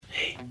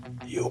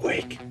You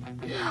awake?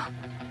 Yeah.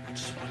 I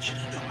just want you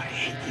to know I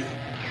hate you.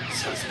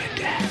 So's my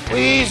dad.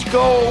 Please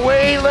go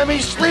away. Let me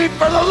sleep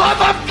for the love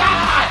of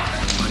God.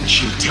 Why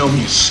don't you tell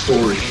me a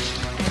story?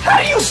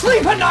 How do you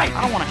sleep at night?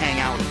 I don't want to hang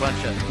out with a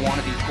bunch of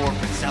wannabe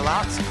corporate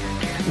sellouts.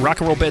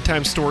 Rock and Roll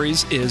Bedtime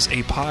Stories is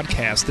a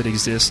podcast that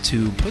exists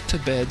to put to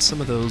bed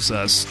some of those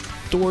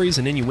stories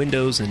and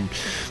innuendos and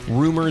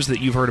rumors that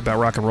you've heard about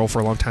rock and roll for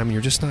a long time and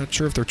you're just not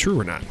sure if they're true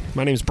or not.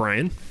 My name's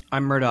Brian.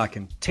 I'm Murdoch,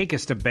 and take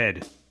us to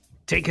bed.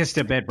 Take us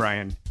to bed,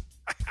 Brian.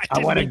 I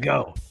want to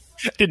go.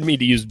 I didn't mean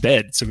to use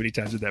bed so many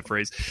times with that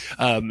phrase.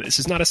 This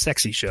is not a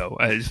sexy show.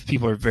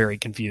 People are very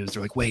confused.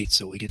 They're like, wait,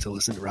 so we get to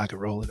listen to rock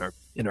and roll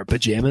in our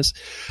pajamas?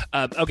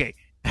 Okay.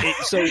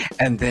 So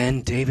and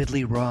then David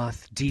Lee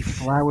Roth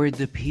deflowered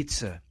the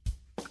pizza.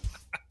 All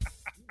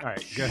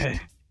right, go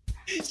ahead.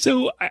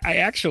 So I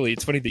actually,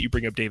 it's funny that you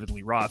bring up David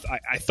Lee Roth.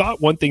 I thought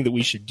one thing that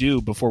we should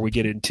do before we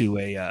get into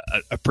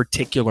a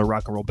particular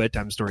rock and roll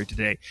bedtime story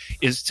today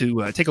is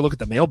to take a look at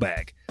the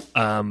mailbag.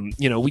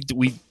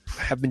 We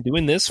have been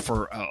doing this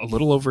for a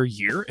little over a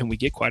year, and we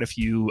get quite a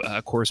few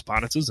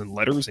correspondences and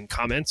letters and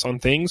comments on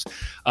things.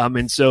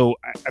 And so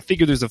I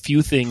figure there's a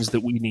few things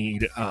that we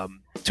need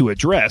to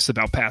address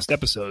about past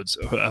episodes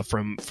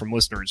from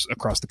listeners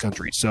across the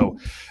country. So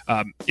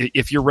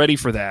if you're ready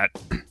for that.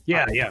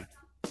 Yeah.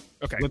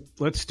 Okay.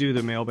 Let's do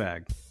the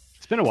mailbag.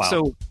 It's been a while.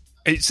 So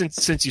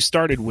since you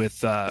started with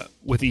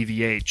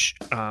EVH,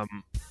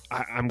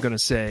 I'm going to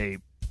say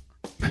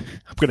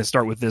I'm going to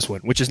start with this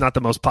one, which is not the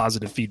most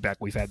positive feedback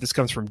we've had. This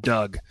comes from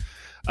Doug.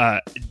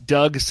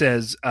 Doug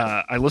says,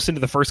 I listened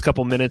to the first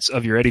couple minutes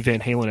of your Eddie Van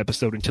Halen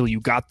episode until you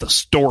got the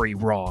story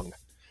wrong.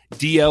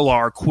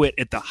 DLR quit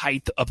at the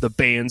height of the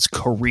band's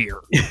career.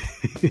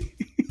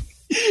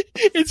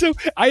 And so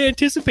I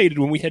anticipated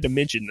when we had to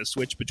mention the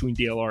switch between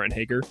DLR and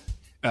Hagar,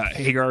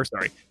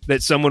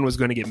 that someone was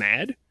going to get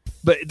mad.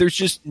 But there's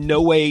just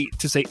no way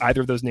to say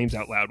either of those names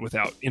out loud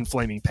without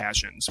inflaming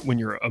passions when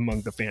you're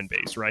among the fan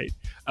base, right?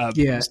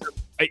 Yeah.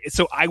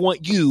 So I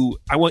want you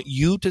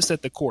to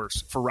set the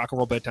course for Rock and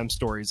Roll Bedtime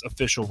Stories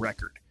official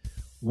record.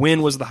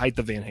 When was the height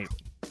of Van Halen?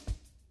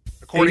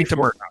 According 84.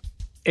 to Murdoch.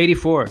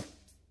 84.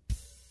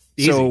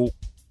 Easy.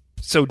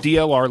 So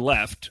DLR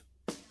left,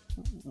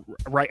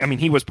 right? I mean,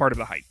 he was part of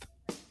the height.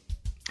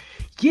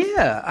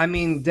 Yeah, I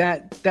mean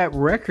that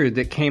record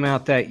that came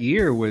out that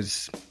year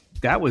was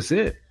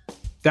it.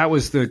 That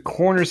was the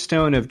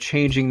cornerstone of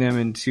changing them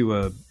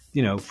into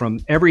from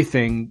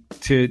everything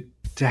to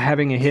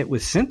having a hit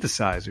with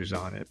synthesizers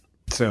on it.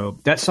 So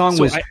that song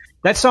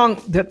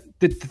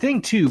the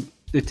thing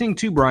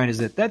too, Brian, is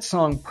that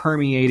song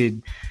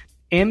permeated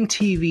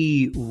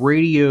MTV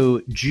radio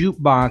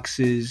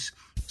jukeboxes,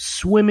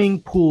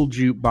 swimming pool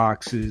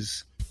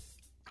jukeboxes,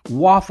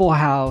 Waffle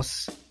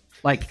House.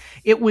 Like,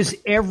 it was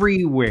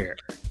everywhere,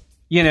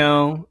 it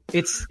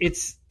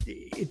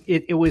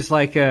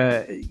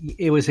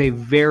was a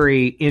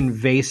very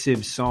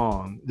invasive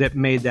song that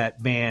made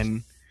that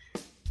band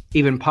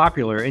even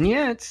popular. And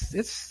yeah,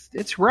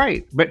 it's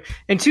right. But,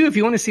 and two, if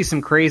you want to see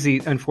some crazy,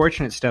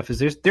 unfortunate stuff,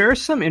 there are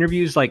some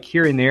interviews like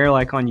here and there,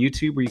 like on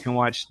YouTube, where you can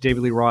watch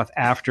David Lee Roth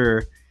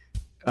after,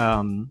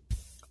 all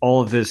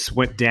of this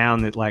went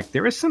down, that like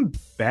there was some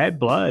bad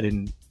blood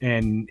and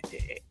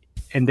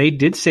they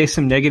did say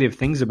some negative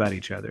things about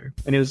each other.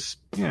 And it was,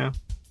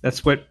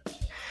 that's what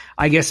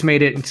I guess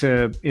made it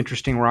into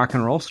interesting rock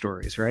and roll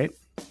stories, right?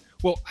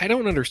 Well, I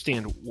don't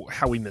understand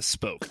how we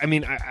misspoke. I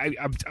mean,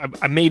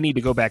 I may need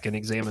to go back and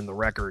examine the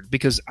record,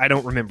 because I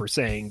don't remember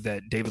saying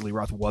that David Lee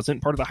Roth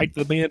wasn't part of the height of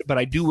the band, but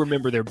I do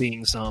remember there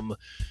being some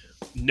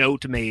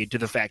note made to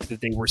the fact that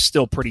they were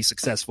still pretty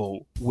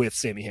successful with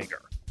Sammy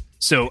Hagar.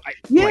 So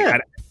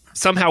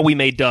somehow we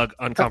made Doug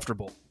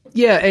uncomfortable.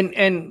 Yeah,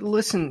 and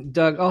listen,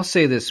 Doug, I'll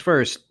say this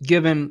first.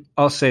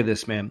 I'll say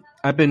this, man.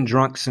 I've been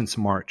drunk since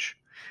March.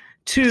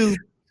 2,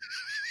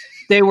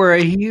 they were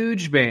a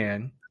huge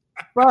band,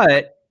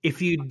 but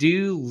if you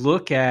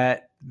look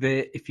at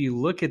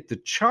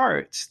the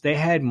charts, they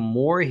had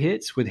more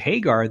hits with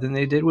Hagar than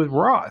they did with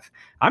Roth.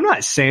 I'm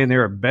not saying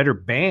they're a better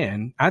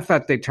band. I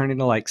thought they turned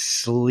into like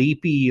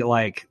sleepy,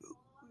 like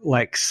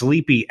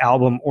sleepy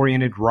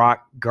album-oriented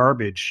rock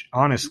garbage,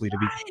 honestly, to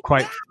be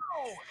quite...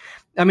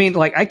 I mean,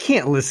 like, I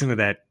can't listen to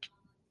that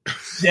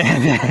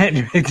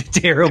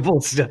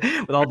terrible stuff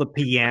with all the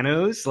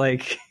pianos.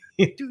 Like,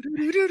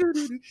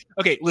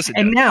 okay, listen.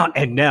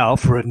 And now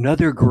for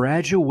another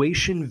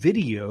graduation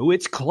video,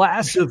 it's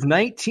class of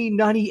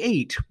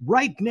 1998.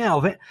 Right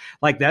now,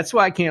 like, that's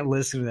why I can't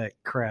listen to that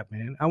crap,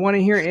 man. I want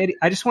to hear Eddie.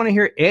 I just want to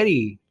hear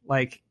Eddie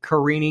like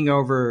careening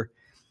over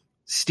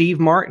Steve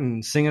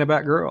Martin singing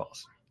about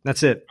girls.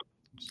 That's it.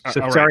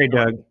 So sorry,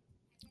 Doug.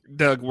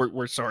 Doug,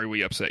 we're sorry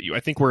we upset you. I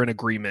think we're in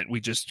agreement. We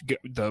just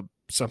get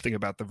something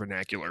about the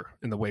vernacular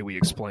and the way we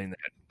explain that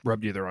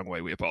rubbed you the wrong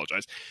way. We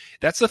apologize.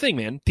 That's the thing,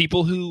 man.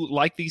 People who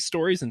like these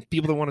stories and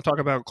people that want to talk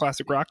about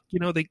classic rock,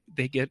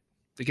 they get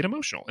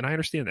emotional, and I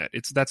understand that.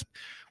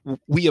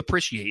 We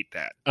appreciate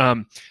that.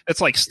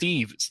 That's like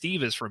Steve.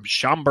 Steve is from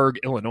Schaumburg,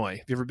 Illinois.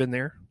 Have you ever been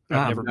there?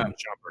 I've never been to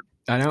Schaumburg.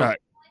 I know.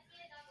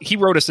 he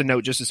wrote us a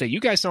note just to say, you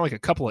guys sound like a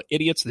couple of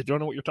idiots that don't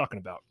know what you're talking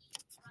about.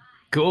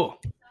 Cool.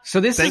 So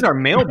this is our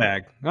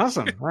mailbag.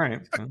 Awesome. All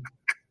right.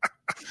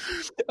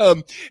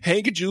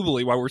 Hank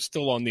Jubilee, while we're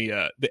still on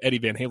the Eddie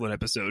Van Halen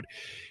episode,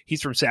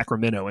 he's from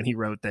Sacramento, and he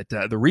wrote that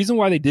the reason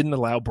why they didn't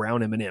allow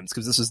brown M&Ms,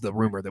 because this is the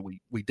rumor that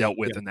we dealt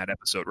with in that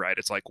episode, right?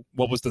 It's like,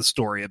 what was the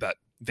story about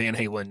Van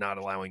Halen not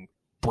allowing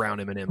brown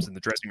M&Ms in the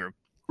dressing room?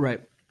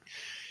 Right.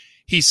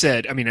 He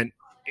said, I mean,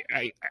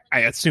 I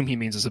assume he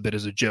means this a bit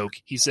as a joke.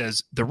 He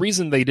says, the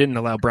reason they didn't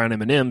allow brown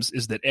M&Ms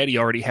is that Eddie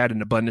already had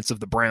an abundance of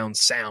the brown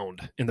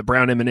sound, and the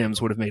brown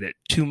M&Ms would have made it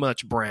too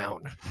much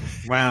brown.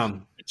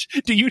 Wow.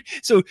 Do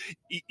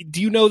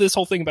you know this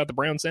whole thing about the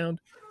brown sound?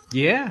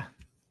 Yeah,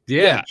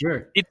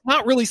 sure. It's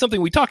not really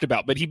something we talked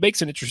about, but he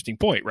makes an interesting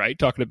point, right?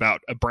 Talking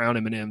about a brown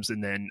M&Ms,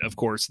 and then of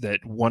course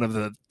that one of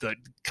the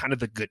kind of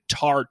the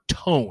guitar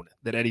tone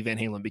that Eddie Van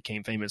Halen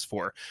became famous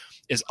for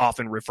is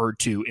often referred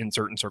to in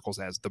certain circles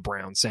as the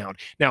brown sound.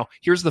 Now,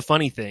 here's the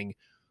funny thing.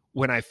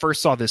 When I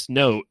first saw this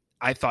note,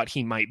 I thought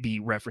he might be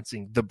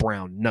referencing the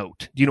brown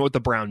note. Do you know what the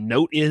brown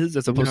note is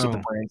as opposed to the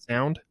brown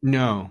sound?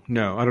 No,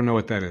 I don't know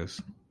what that is.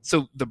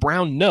 So the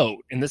brown note,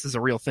 and this is a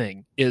real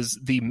thing, is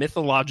the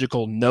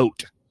mythological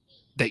note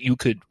that you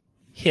could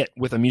hit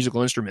with a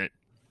musical instrument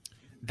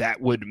that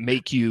would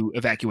make you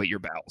evacuate your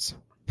bowels.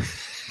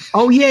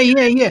 Oh,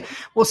 yeah.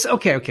 Well,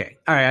 okay.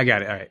 All right, I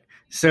got it. All right.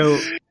 So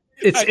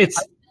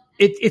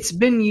it's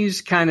been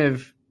used kind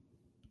of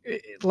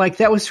like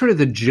that was sort of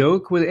the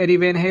joke with Eddie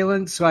Van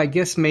Halen. So I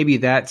guess maybe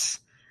that's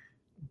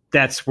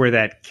where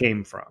that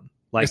came from.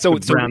 Like the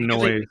brown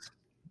noise.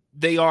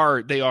 They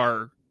are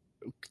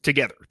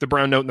together. The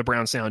brown note and the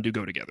brown sound do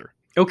go together.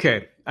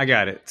 Okay, I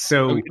got it.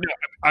 So,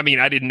 I mean,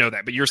 I didn't know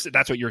that, but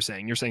that's what you're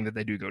saying. You're saying that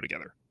they do go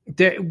together.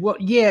 Well,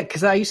 yeah,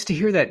 because I used to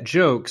hear that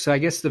joke. So I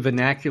guess the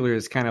vernacular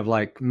is kind of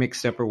like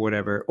mixed up or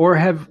whatever. Or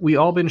have we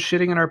all been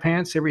shitting in our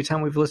pants every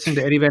time we've listened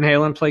to Eddie Van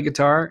Halen play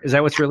guitar? Is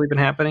that what's really been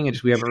happening? And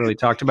just we haven't really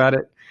talked about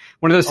it.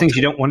 One of those things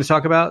you don't want to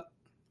talk about.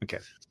 Okay.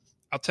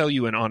 I'll tell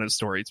you an honest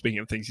story. Speaking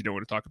of things you don't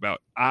want to talk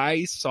about,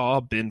 I saw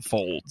Ben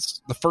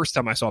Folds. The first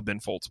time I saw Ben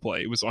Folds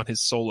play, it was on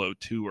his solo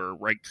tour,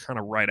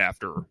 right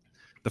after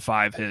the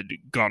Five had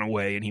gone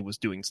away and he was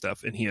doing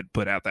stuff, and he had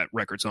put out that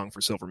record Songs for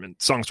Silverman.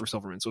 So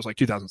it was like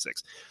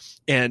 2006.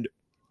 And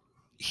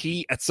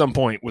he, at some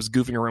point, was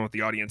goofing around with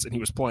the audience, and he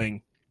was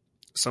playing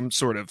some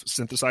sort of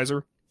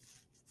synthesizer,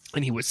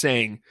 and he was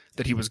saying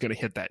that he was going to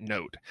hit that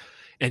note.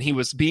 And he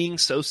was being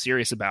so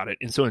serious about it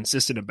and so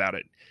insistent about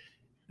it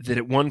that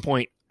at one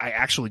point I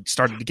actually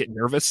started to get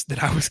nervous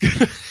that I was going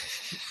to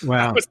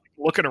I was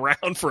looking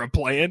around for a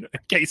plan in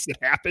case it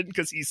happened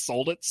because he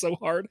sold it so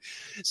hard.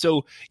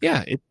 So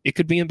yeah, it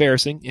could be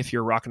embarrassing if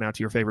you're rocking out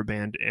to your favorite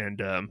band and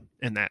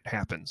that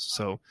happens.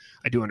 So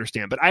I do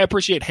understand, but I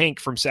appreciate Hank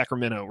from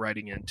Sacramento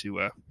writing in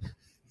to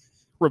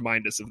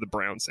remind us of the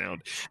brown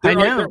sound. There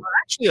are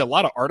actually a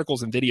lot of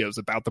articles and videos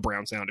about the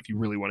brown sound if you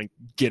really want to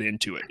get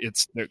into it.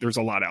 There's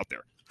a lot out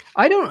there.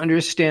 I don't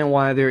understand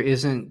why there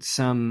isn't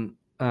some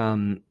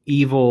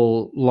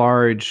evil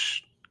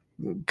large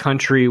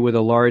country with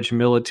a large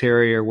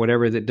military or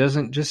whatever that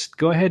doesn't just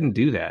go ahead and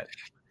do that.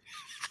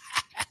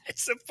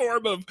 It's a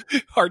form of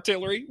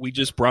artillery. We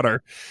brought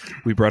our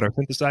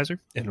synthesizer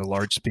and a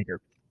large speaker.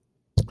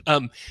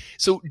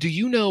 So do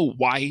you know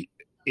why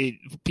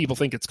people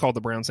think it's called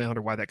the brown sound,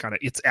 or why that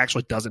it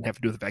actually doesn't have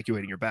to do with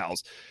evacuating your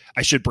bowels?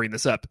 I should bring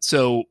this up.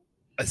 So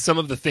some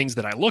of the things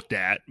that I looked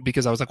at,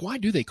 because I was like, why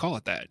do they call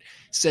it that?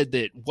 Said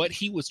that what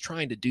he was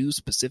trying to do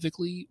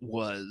specifically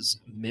was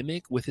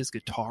mimic with his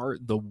guitar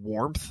the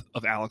warmth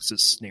of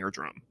Alex's snare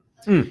drum.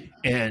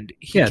 And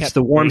it's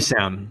the warm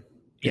sound.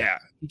 Yeah.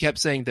 He kept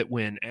saying that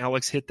when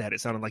Alex hit that,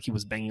 it sounded like he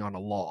was banging on a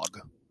log.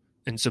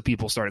 And so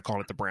people started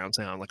calling it the brown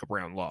sound, like a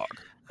brown log.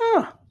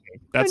 Oh,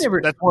 that's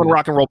one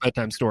Rock and Roll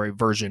Bedtime Story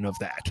version of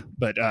that.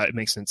 But it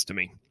makes sense to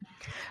me.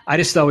 I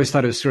just always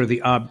thought it was sort of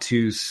the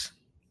obtuse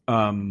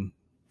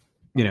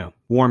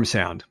warm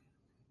sound.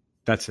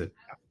 That's it.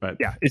 But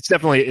yeah, it's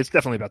definitely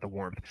about the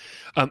warmth.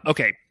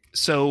 Okay,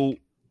 so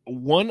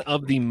one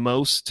of the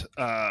most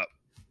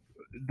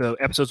the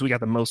episodes we got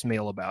the most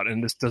mail about,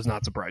 and this does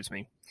not surprise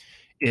me,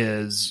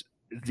 is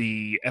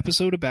the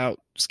episode about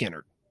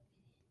Skynyrd.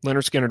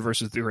 Lynyrd Skynyrd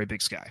versus the Great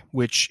Big Sky,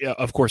 which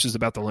of course is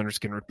about the Lynyrd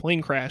Skynyrd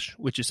plane crash,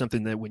 which is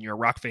something that when you're a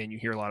rock fan you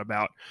hear a lot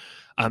about.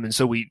 And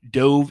so we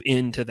dove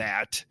into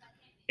that,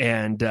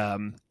 and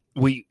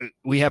we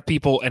have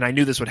people, and I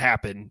knew this would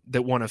happen,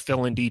 that want to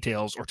fill in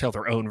details or tell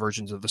their own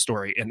versions of the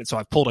story. And so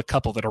I've pulled a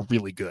couple that are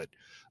really good.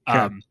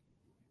 Okay.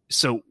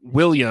 So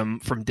William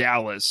from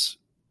Dallas,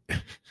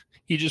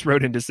 he just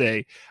wrote in to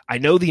say, I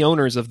know the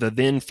owners of the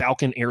then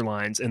Falcon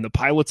Airlines, and the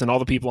pilots and all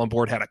the people on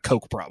board had a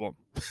Coke problem.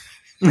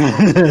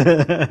 Thanks,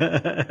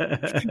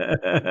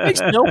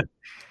 Bill.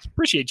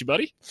 Appreciate you,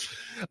 buddy.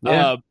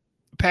 Yeah.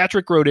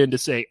 Patrick wrote in to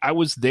say, I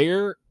was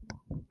there,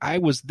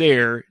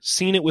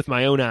 seen it with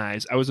my own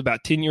eyes. I was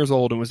about 10 years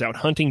old and was out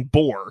hunting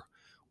boar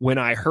when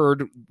I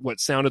heard what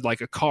sounded like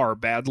a car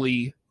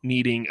badly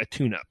needing a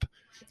tune-up.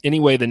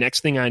 Anyway, the next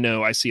thing I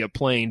know, I see a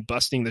plane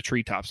busting the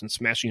treetops and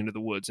smashing into the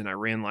woods, and I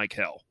ran like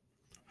hell.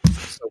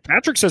 So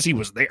Patrick says he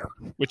was there,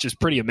 which is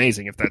pretty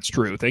amazing if that's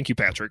true. Thank you,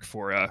 Patrick,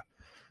 for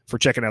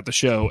checking out the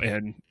show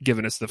and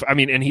giving us the. I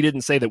mean, and he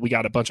didn't say that we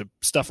got a bunch of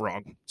stuff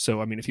wrong.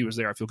 So I mean, if he was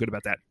there, I feel good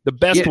about that. The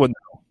best one,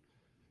 though,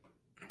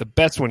 the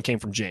best one came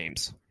from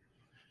James.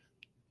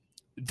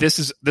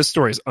 This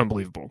story is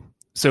unbelievable.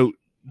 So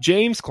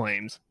James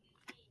claims,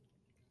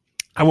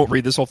 I won't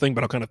read this whole thing,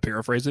 but I'll kind of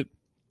paraphrase it.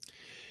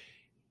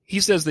 He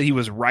says that he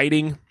was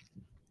riding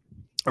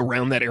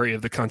around that area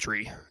of the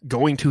country,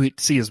 going to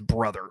see his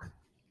brother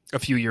a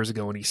few years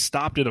ago, and he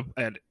stopped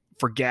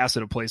for gas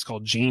at a place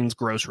called Gene's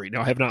Grocery.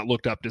 Now, I have not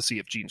looked up to see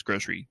if Gene's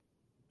Grocery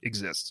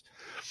exists.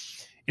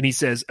 And he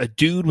says, a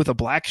dude with a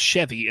black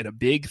Chevy and a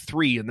big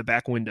 3 in the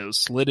back window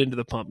slid into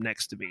the pump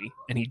next to me,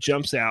 and he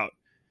jumps out,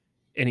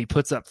 and he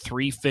puts up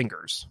 3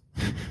 fingers.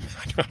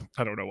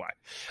 I don't know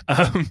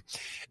why.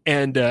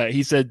 And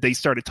he said they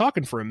started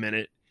talking for a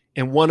minute,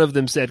 and one of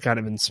them said, kind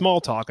of in small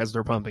talk as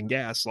they're pumping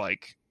gas,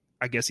 like,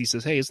 I guess he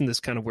says, hey, isn't this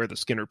kind of where the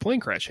Skinner plane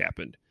crash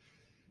happened?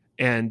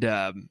 And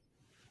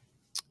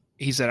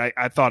he said,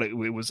 I thought it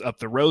was up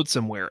the road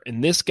somewhere.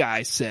 And this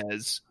guy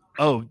says,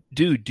 oh,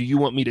 dude, do you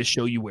want me to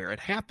show you where it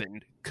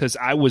happened? Because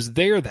I was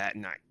there that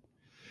night.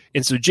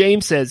 And so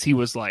James says he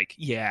was like,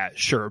 yeah,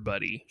 sure,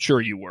 buddy.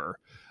 Sure you were.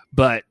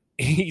 But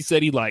he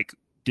said he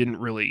didn't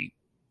really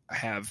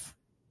have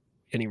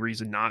any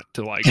reason not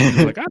to he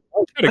was like, I'm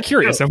kind of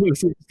curious. I want to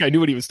see if this guy knew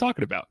what he was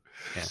talking about.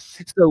 Yeah.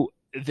 So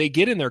they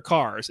get in their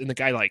cars, and the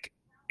guy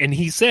and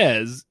he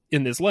says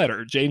in this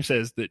letter, James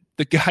says that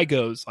the guy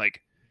goes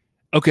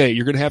okay,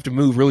 you're going to have to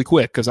move really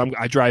quick because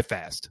I drive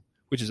fast,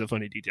 which is a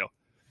funny detail.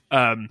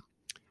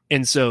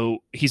 And so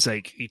he's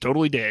like, he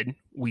totally did.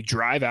 We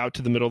drive out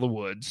to the middle of the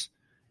woods,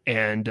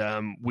 and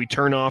we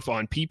turn off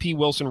on P.P.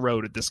 Wilson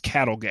Road at this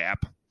cattle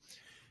gap.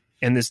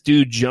 And this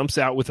dude jumps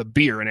out with a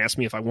beer and asks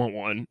me if I want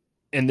one.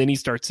 And then he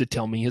starts to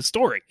tell me his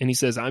story. And he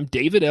says, I'm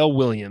David L.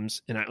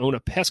 Williams, and I own a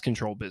pest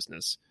control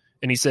business.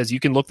 And he says, you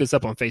can look this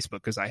up on Facebook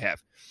because I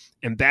have.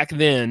 And back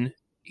then,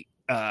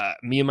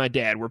 me and my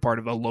dad were part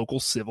of a local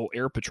civil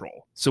air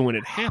patrol. So when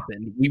it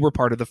happened, we were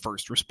part of the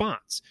first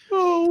response.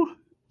 Oh.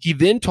 He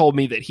then told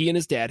me that he and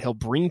his dad helped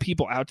bring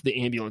people out to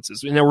the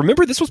ambulances. And now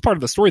remember, this was part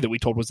of the story that we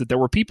told, was that there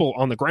were people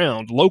on the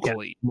ground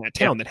locally in that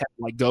town that had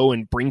to go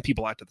and bring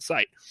people out to the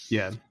site.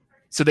 Yeah.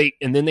 So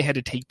then they had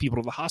to take people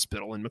to the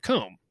hospital in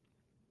Macomb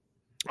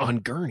on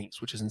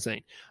gurneys, which is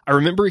insane. I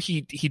remember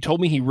he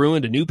told me he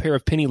ruined a new pair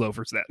of penny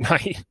loafers that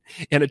night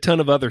and a ton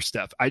of other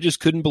stuff. I just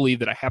couldn't believe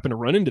that I happened to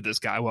run into this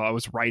guy while I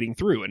was riding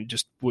through and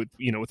just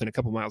within a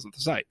couple miles of the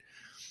site.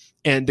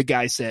 And the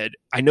guy said,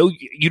 I know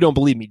you don't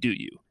believe me, do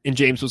you? And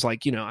James was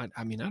like,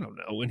 I mean, I don't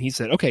know. And he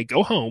said, okay,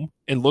 go home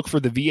and look for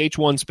the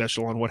VH1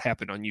 special on what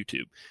happened on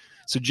YouTube.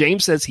 So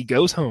James says he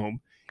goes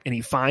home and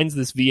he finds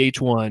this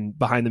VH1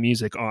 behind the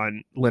music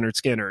on Leonard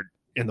Skinner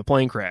in the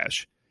plane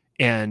crash.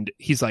 And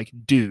he's like,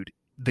 dude,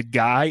 the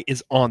guy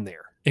is on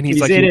there. And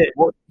he's like,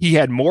 he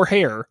had more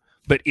hair,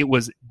 but it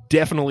was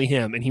definitely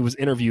him. And he was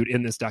interviewed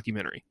in this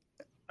documentary.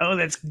 Oh,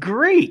 that's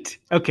great.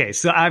 Okay.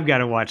 So I've got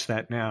to watch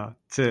that now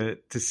to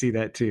see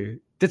that too.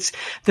 That's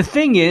the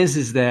thing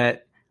is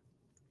that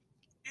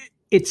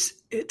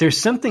there's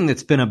something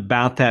that's been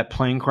about that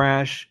plane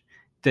crash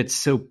that's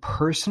so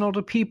personal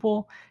to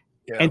people.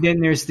 Yeah. And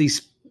then there's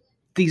these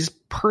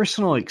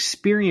personal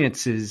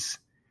experiences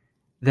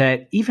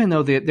that, even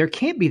though there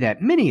can't be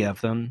that many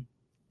of them,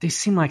 they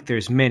seem like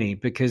there's many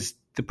because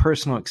the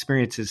personal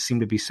experiences seem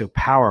to be so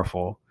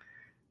powerful.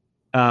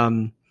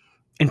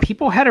 And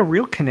people had a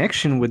real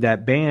connection with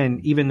that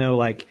band, even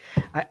though I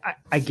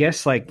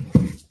guess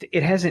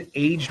it hasn't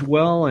aged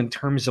well in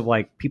terms of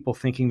people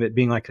thinking that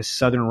being a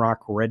Southern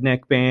rock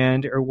redneck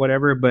band or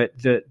whatever.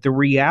 But the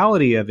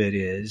reality of it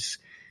is,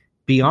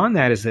 beyond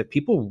that, is that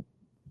people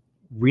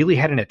really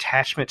had an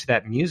attachment to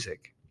that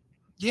music.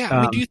 Yeah.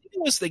 I mean, do you think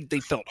it was they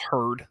felt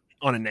heard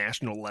on a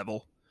national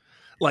level?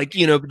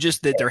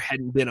 Just that there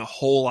hadn't been a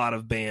whole lot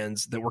of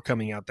bands that were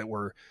coming out that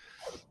were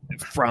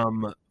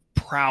from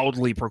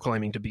proudly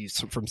proclaiming to be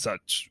from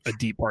such a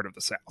deep part of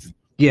the South.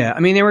 Yeah. I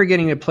mean, they were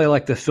getting to play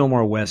the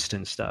Fillmore West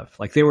and stuff.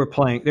 They were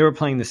playing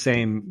the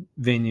same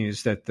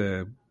venues that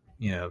the,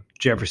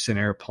 Jefferson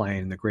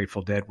Airplane and the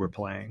Grateful Dead were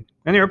playing,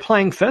 and they were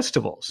playing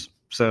festivals.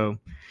 So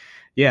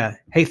yeah.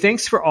 Hey,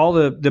 thanks for all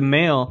the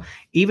mail.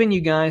 Even you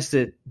guys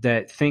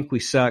that think we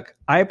suck,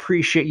 I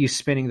appreciate you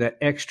spending that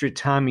extra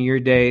time of your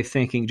day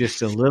thinking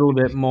just a little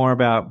bit more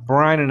about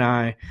Brian and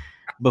I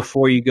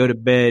before you go to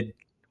bed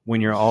when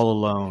you're all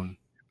alone.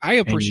 I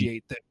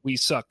appreciate that we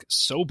suck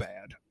so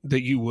bad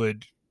that you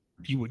would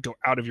go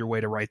out of your way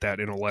to write that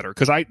in a letter.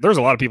 Because there's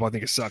a lot of people I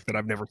think suck that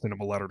I've never sent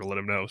them a letter to let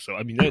them know. So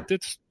I mean,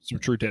 that's some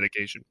true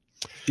dedication.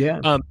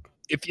 Yeah.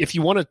 if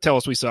you want to tell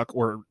us we suck,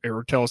 or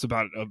tell us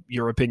about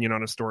your opinion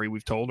on a story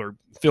we've told, or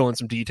fill in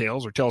some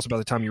details, or tell us about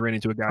the time you ran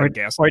into a guy at a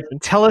gas or station.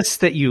 tell us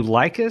that you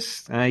like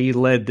us. You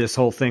led this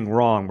whole thing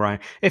wrong, Brian.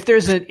 If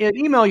there's an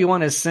email you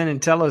want to send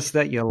and tell us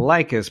that you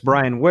like us,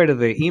 Brian, where do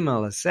they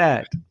email us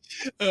at?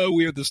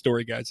 We are the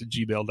storyguys at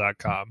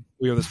gmail.com.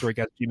 We are the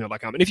storyguys at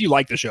gmail.com. And if you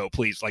like the show,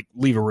 please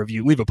leave a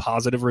review, leave a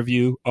positive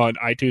review on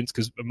iTunes,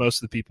 because most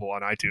of the people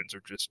on iTunes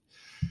are just,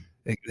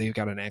 they've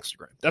got an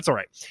Instagram. That's all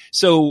right.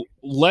 So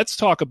let's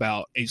talk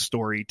about a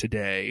story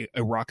today,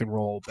 a rock and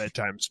roll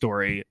bedtime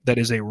story that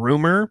is a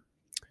rumor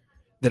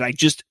that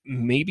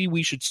maybe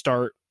we should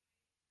start.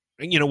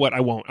 You know what? I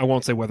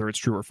won't say whether it's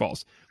true or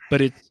false, but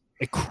it's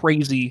a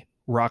crazy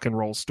rock and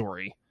roll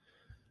story.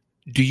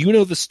 Do you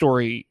know the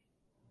story,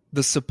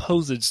 the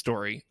supposed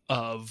story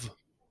of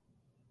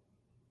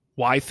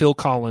why Phil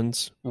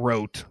Collins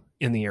wrote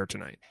In the Air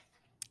Tonight?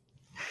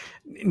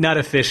 Not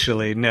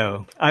officially,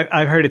 no.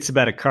 I've heard it's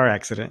about a car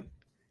accident.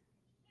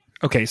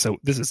 Okay, so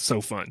this is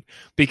so fun,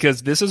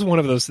 because this is one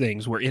of those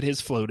things where it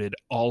has floated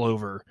all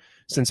over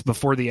since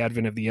before the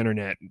advent of the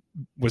internet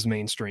was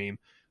mainstream,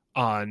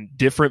 on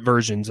different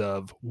versions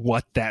of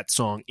what that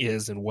song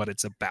is and what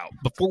it's about.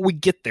 Before we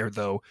get there,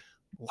 though,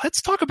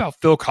 let's talk about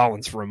Phil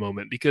Collins for a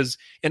moment, because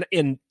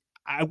and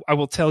I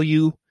will tell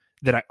you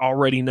that I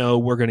already know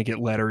we're going to get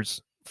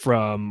letters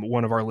from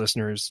one of our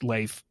listeners,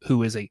 Leif,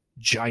 who is a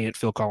giant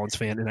Phil Collins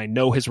fan, and I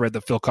know has read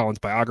the Phil Collins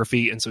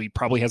biography, and so he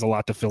probably has a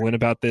lot to fill in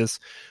about this.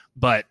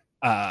 But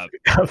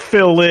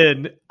fill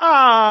in.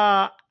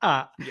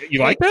 You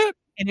like that?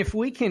 And if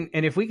we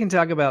can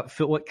talk about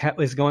what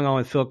is going on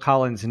with Phil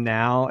Collins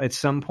now at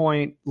some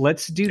point,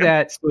 let's do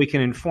that so we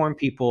can inform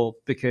people,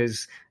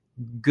 because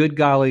good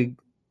golly,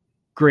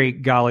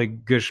 great golly,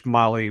 gush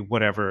molly,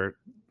 whatever,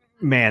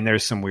 man,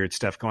 there's some weird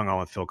stuff going on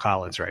with Phil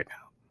Collins right now.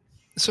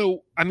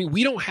 So, I mean,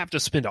 we don't have to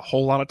spend a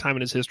whole lot of time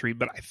in his history,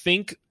 but I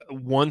think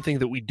one thing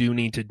that we do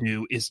need to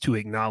do is to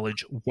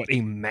acknowledge what a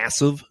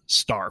massive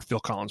star Phil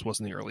Collins was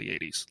in the early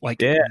 80s.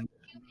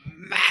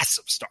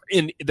 Massive star.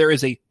 And there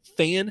is a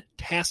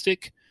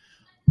fantastic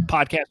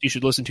podcast you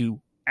should listen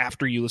to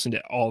after you listen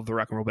to all of the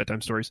rock and roll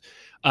bedtime stories,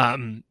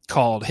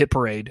 called Hit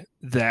Parade,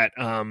 that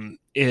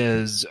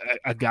is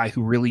a guy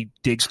who really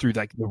digs through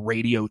the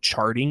radio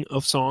charting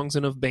of songs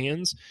and of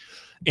bands.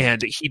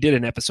 And he did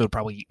an episode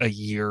probably a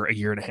year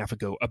and a half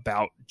ago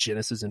about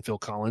Genesis and Phil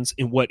Collins.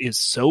 And what is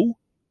so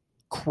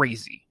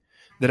crazy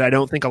that I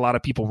don't think a lot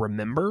of people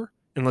remember,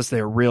 unless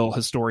they're real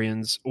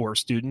historians or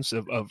students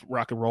of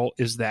rock and roll,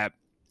 is that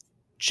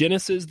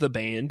Genesis, the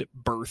band,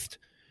 birthed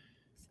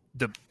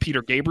the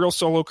Peter Gabriel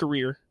solo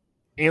career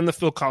and the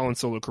Phil Collins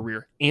solo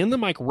career and the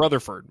Mike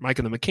Rutherford, Mike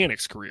and the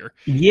Mechanics career.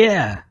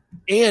 Yeah.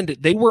 And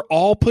they were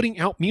all putting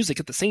out music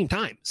at the same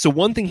time. So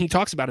one thing he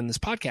talks about in this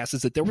podcast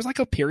is that there was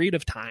a period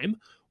of time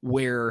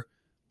where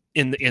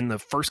in the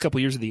first couple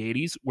of years of the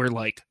 80s where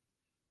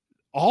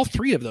all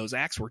three of those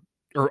acts were,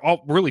 or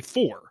all really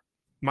four,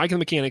 Mike and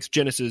the Mechanics,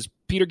 Genesis,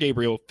 Peter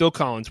Gabriel, Phil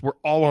Collins, were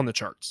all on the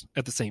charts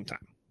at the same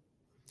time.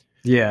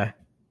 Yeah.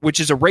 Which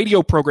is a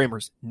radio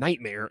programmer's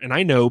nightmare. And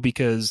I know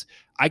because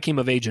I came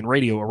of age in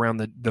radio around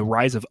the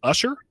rise of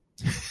Usher.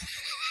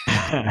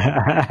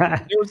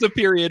 There was a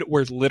period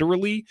where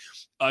literally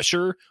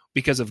Usher,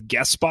 because of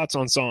guest spots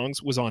on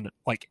songs, was on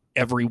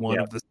every one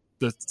of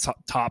the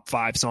top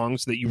 5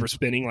 songs that you were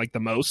spinning the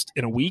most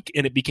in a week.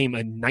 And it became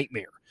a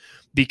nightmare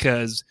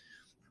because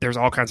there's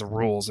all kinds of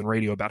rules in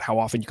radio about how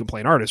often you can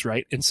play an artist,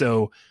 right? And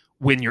so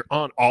when you're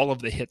on all of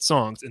the hit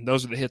songs, and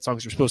those are the hit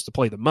songs you're supposed to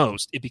play the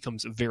most, it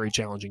becomes very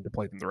challenging to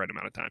play them the right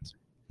amount of times.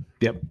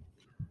 Yep.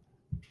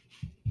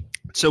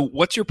 So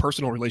what's your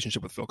personal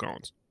relationship with Phil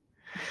Collins?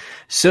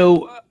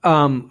 So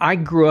I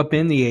grew up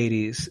in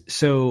the 80s,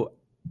 so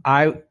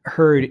I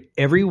heard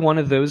every one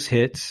of those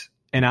hits,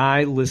 and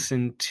I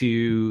listened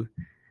to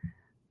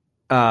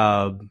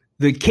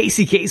the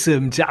Casey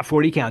Kasem Top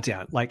 40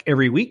 Countdown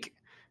every week.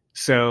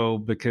 So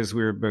because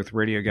we were both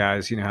radio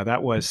guys, you know how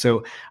that was.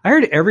 So I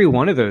heard every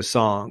one of those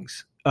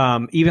songs,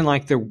 even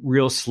the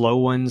real slow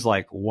ones,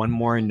 like One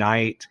More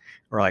Night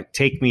or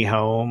Take Me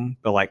Home,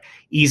 but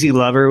Easy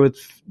Lover with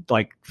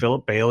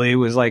Philip Bailey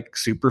was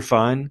super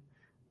fun.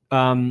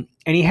 And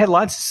he had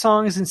lots of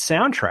songs and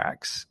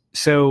soundtracks.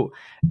 So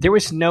there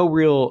was no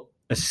real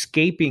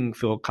escaping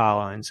Phil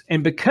Collins.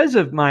 And because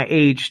of my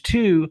age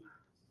too,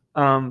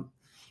 I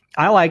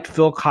liked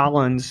Phil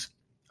Collins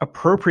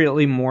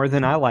appropriately more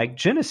than I liked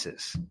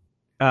Genesis,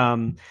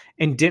 and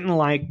didn't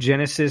like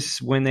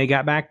Genesis when they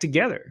got back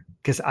together,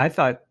 because I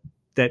thought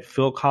that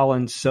Phil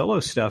Collins solo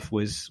stuff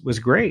was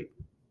great.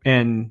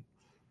 And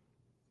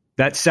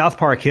that South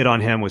Park hit on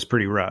him was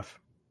pretty rough.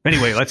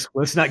 Anyway,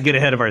 let's not get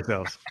ahead of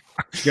ourselves.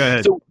 Go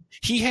ahead. So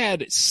he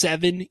had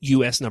 7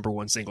 U.S.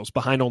 #1 singles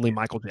behind only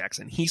Michael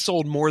Jackson. He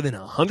sold more than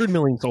 100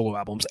 million solo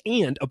albums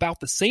and about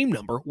the same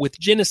number with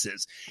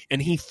Genesis.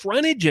 And he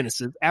fronted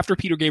Genesis after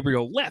Peter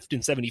Gabriel left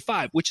in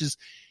 75, which is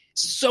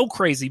so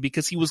crazy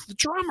because he was the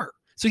drummer.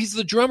 So he's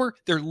the drummer.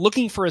 They're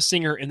looking for a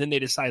singer, and then they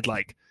decide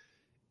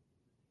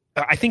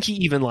I think he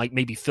even like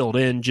maybe filled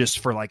in just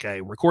for like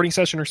a recording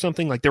session or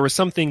something. Like there was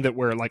something that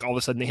where like all of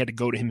a sudden they had to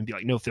go to him and be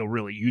like, no, Phil,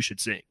 really, you should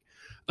sing.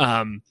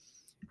 I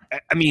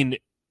mean,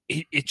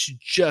 it's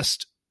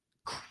just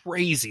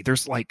crazy.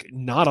 There's like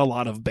not a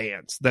lot of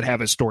bands that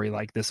have a story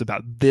like this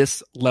about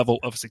this level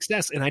of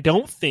success. And I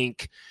don't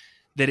think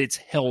that it's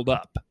held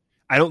up.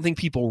 I don't think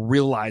people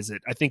realize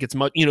it. I think it's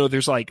much,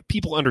 there's like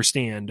people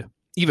understand,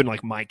 even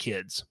like my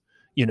kids,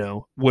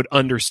 would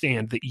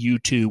understand that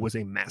U2 was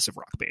a massive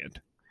rock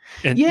band.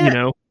 And,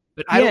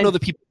 but I don't know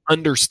that people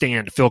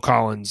understand Phil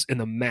Collins and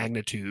the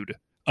magnitude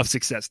of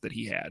success that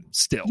he had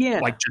still,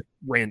 like just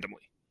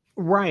randomly.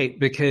 Right.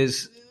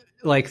 Because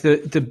like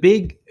the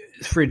big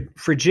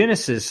for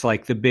Genesis,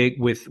 like the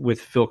big with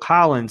Phil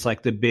Collins,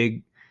 like the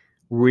big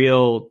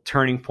real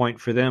turning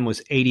point for them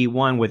was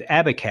 81 with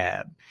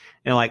Abacab.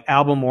 And like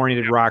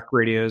album-oriented rock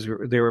radios,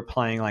 they were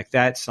playing like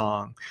that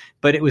song.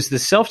 But it was the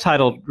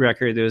self-titled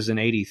record that was in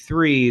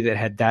 83 that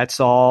had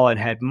That's All and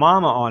had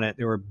Mama on it.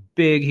 There were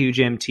big, huge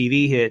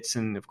MTV hits.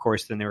 And of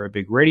course, then there were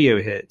big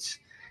radio hits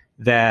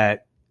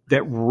that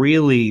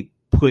really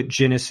put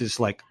Genesis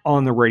like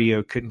on the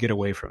radio, couldn't get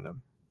away from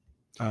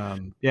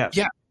them. Yeah.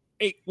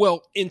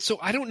 Well, and so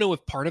I don't know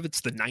if part of it's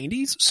the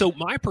 90s. So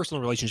my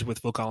personal relationship with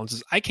Phil Collins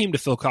is I came to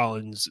Phil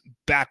Collins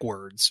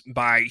backwards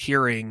by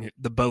hearing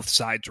the Both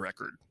Sides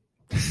record.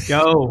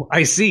 Oh,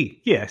 I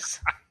see.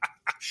 Yes.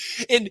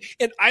 and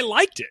I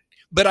liked it,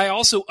 but I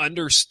also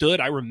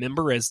understood. I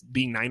remember as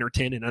being 9 or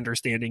 10 and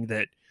understanding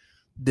that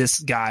this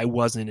guy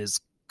wasn't as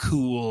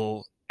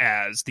cool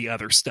as the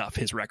other stuff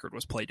his record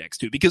was played next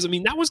to, because I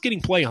mean, that was getting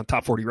play on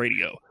Top 40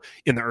 radio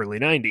in the early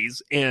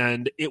 90s.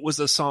 And it was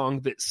a song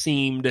that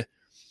seemed,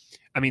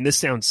 I mean, this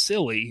sounds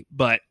silly,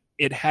 but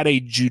it had a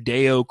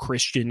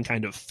Judeo-Christian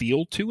kind of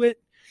feel to it.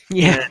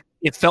 Yeah. And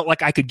it felt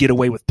like I could get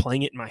away with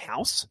playing it in my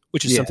house,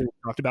 which is something we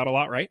talked about a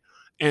lot, right?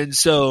 And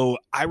so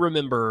I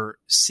remember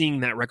seeing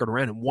that record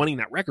around and wanting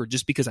that record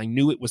just because I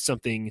knew it was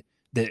something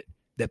that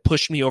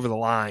pushed me over the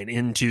line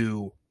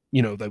into,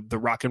 the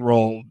rock and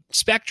roll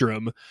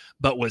spectrum,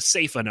 but was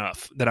safe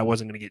enough that I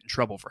wasn't going to get in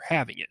trouble for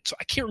having it. So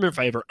I can't remember if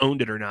I ever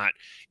owned it or not.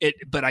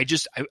 But I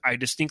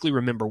distinctly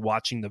remember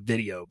watching the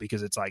video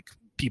because it's like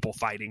people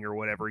fighting or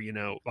whatever,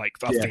 like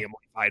a family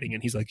fighting.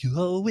 And he's like, you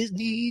always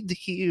need to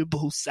hear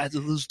both sides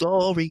of the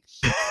story.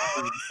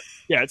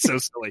 Yeah, it's so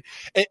silly.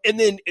 And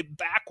then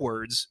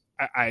backwards,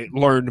 I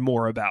learned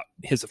more about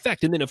his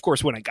effect. And then, of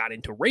course, when I got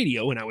into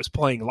radio and I was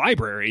playing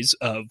libraries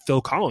of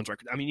Phil Collins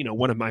records, I mean,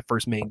 one of my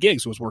first main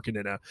gigs was working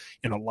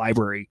in a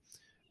library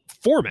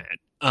format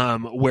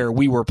where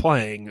we were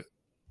playing,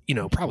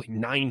 probably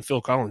 9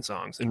 Phil Collins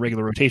songs in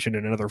regular rotation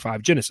and another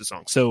 5 Genesis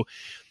songs. So,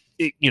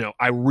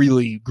 I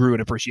really grew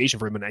an appreciation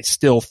for him, and I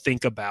still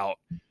think about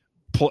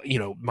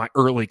my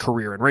early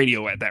career in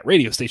radio at that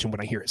radio station when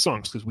I hear his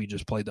songs, because we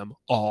just played them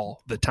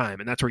all the time.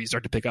 And that's where you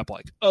start to pick up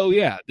like, oh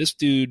yeah, this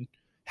dude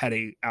had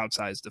a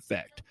outsized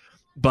effect.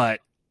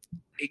 But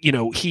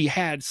he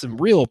had some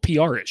real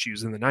PR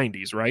issues in the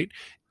 90s, right?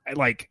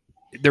 Like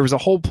there was a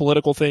whole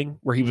political thing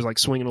where he was like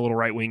swinging a little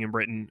right wing in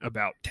Britain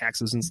about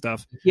taxes and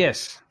stuff.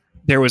 Yes.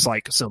 There was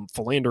like some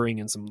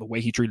philandering and the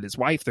way he treated his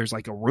wife. There's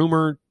like a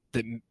rumor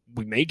that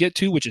we may get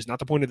to, which is not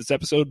the point of this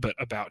episode, but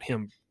about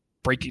him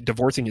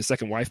divorcing his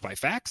second wife by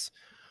fax.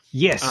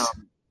 Yes.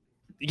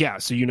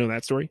 So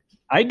that story?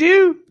 I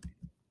do.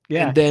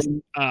 Yeah. And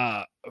then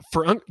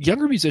for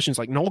younger musicians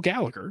like Noel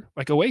Gallagher,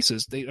 like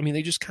Oasis, they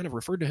just kind of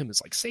referred to him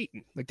as like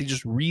Satan. Like they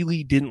just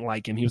really didn't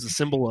like him. He was a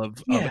symbol of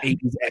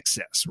 80s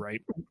excess,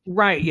 right?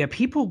 Right. Yeah.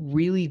 People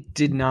really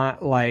did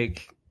not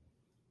like.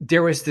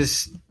 There was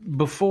this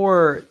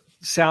before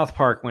South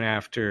Park went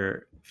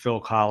after Phil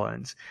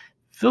Collins.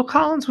 Phil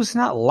Collins was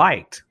not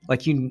liked.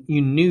 Like you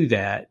knew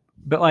that.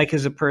 But like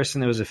as a person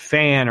that was a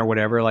fan or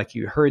whatever, like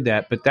you heard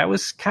that, but that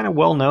was kind of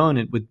well known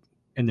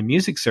in the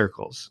music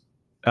circles.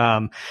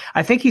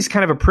 I think he's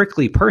kind of a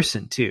prickly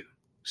person too.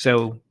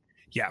 So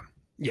yeah.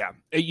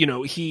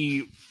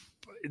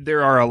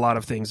 There are a lot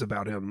of things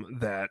about him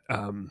that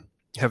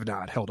have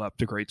not held up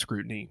to great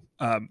scrutiny.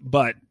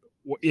 But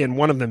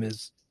one of them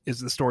is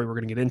the story we're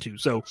going to get into.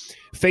 So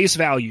Face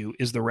Value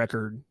is the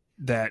record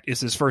that is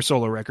his first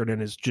solo record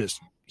and is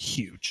just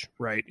huge,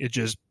 right? It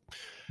just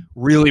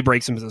really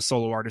breaks him as a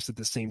solo artist at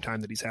the same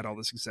time that he's had all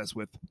the success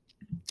with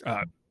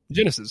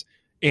Genesis.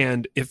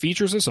 And it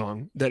features a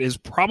song that is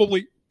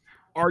probably,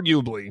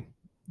 arguably,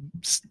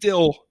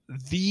 still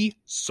the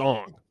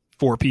song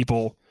for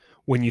people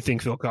when you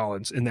think Phil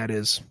Collins, and that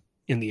is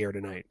In the Air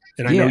Tonight.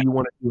 And I know you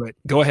want to do it.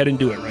 Go ahead and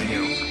do it right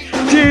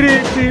now. Did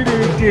it.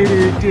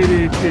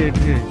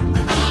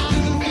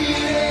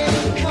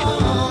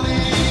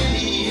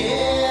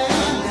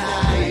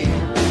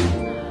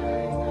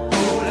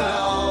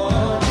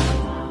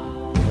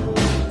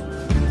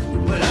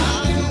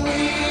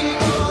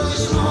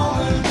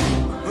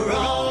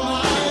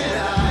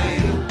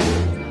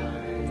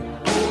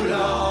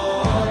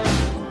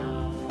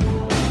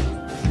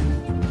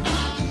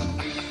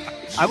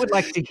 I would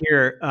like to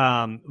hear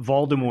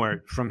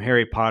Voldemort from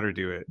Harry Potter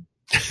do it.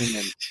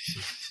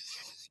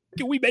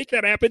 Can we make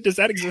that happen? Does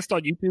that exist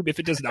on YouTube? If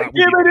it does not,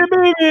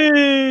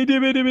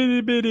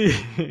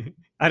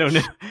 I don't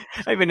know.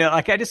 I even know.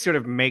 Like, I just sort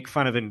of make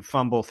fun of and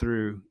fumble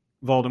through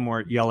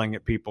Voldemort yelling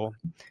at people.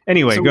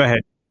 Anyway, go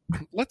ahead.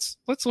 Let's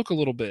look a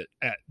little bit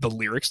at the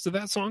lyrics to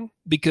that song,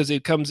 because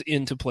it comes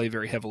into play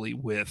very heavily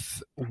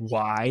with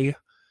why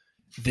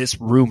this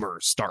rumor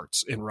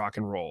starts in rock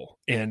and roll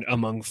and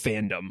among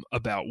fandom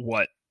about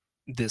what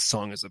this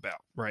song is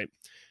about, right?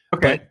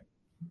 Okay.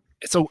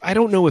 But, so I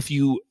don't know if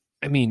you,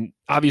 I mean,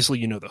 obviously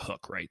you know the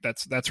hook, right?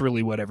 That's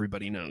really what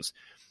everybody knows.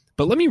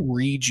 But let me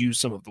read you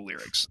some of the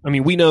lyrics. I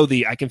mean, we know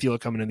the "I can feel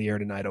it coming in the air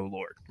tonight, oh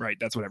Lord," right?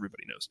 That's what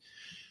everybody knows.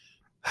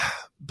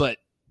 But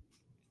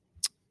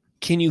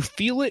can you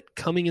feel it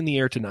coming in the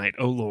air tonight,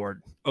 oh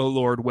Lord? Oh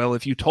Lord, well,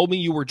 if you told me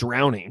you were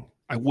drowning,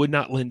 I would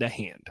not lend a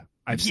hand.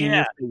 I've seen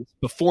your face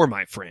before,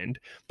 my friend,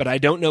 but I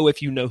don't know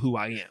if you know who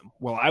I am.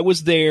 Well, I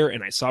was there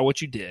and I saw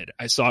what you did.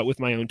 I saw it with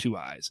my own two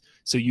eyes,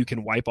 so you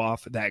can wipe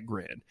off that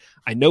grin.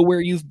 I know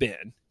where you've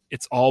been.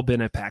 It's all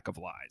been a pack of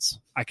lies.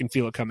 I can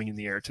feel it coming in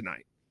the air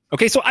tonight.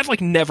 Okay, so I've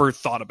never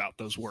thought about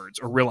those words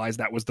or realized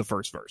that was the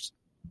first verse.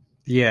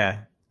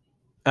 Yeah.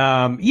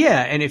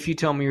 Yeah, and if you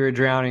tell me you were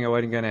drowning, I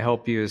wasn't going to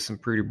help you is some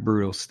pretty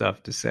brutal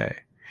stuff to say.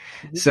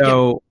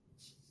 So,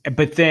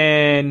 but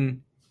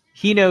then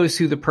he knows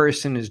who the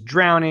person is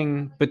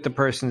drowning, but the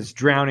person's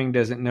drowning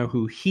doesn't know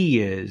who he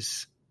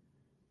is.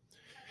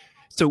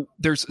 So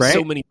there's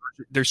so many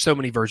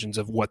versions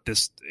of what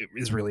this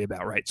is really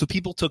about, right? So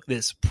people took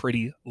this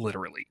pretty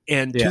literally.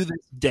 And to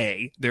this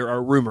day, there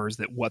are rumors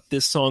that what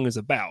this song is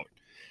about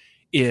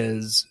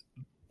is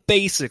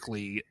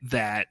basically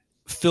that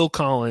Phil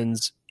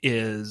Collins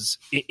is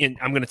in,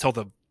 I'm going to tell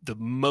the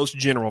most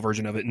general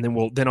version of it, and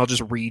then I'll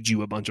just read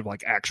you a bunch of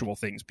actual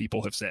things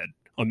people have said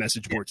on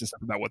message boards and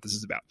stuff about what this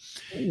is about.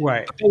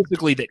 Right. But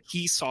basically that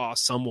he saw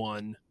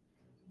someone,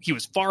 he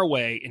was far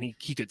away and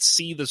he could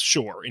see the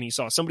shore, and he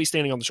saw somebody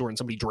standing on the shore and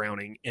somebody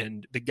drowning,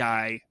 and the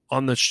guy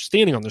on the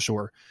standing on the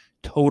shore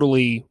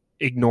totally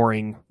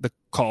ignoring the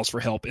calls for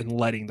help and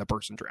letting the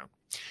person drown.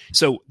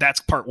 So that's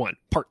part one.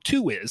 Part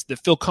two is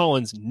that Phil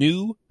Collins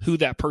knew who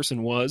that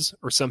person was,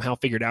 or somehow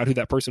figured out who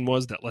that person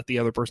was that let the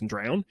other person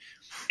drown.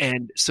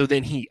 And so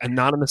then he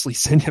anonymously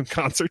sent him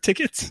concert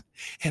tickets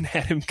and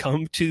had him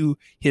come to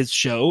his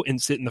show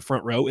and sit in the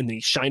front row. And then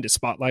he shined a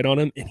spotlight on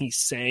him and he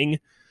sang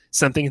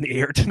Something in the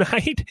Air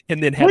Tonight,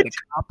 and then had the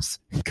cops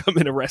come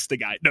and arrest the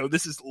guy. No,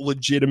 this is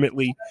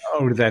legitimately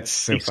that's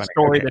so funny.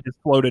 Story that has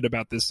floated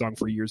about this song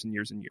for years and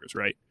years and years,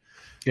 right?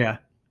 Yeah.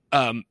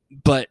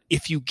 But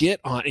if you get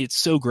on, it's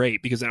so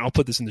great because, and I'll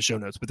put this in the show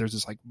notes, but there's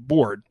this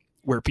board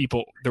where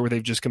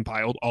they've just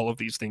compiled all of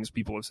these things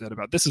people have said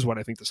about this is what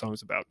I think the song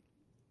is about.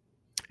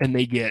 And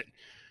they get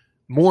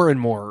more and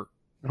more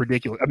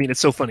ridiculous. I mean, it's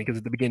so funny because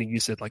at the beginning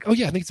you said oh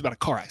yeah, I think it's about a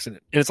car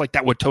accident. And it's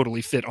that would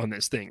totally fit on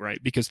this thing, right?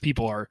 Because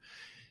people are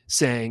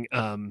saying,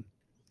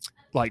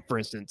 for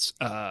instance,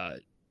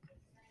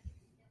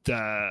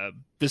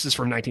 this is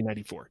from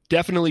 1994.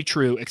 Definitely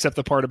true, except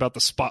the part about the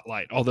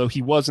spotlight. Although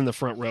he was in the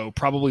front row,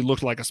 probably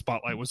looked like a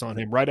spotlight was on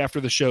him. Right after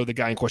the show, the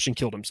guy in question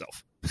killed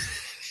himself.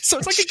 So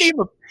it's like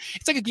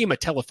a game of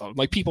telephone.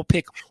 People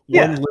pick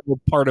one little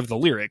part of the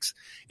lyrics,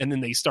 and then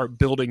they start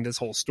building this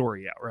whole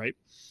story out, right?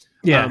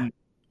 Yeah.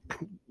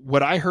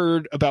 What I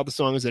heard about the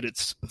song is that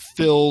it's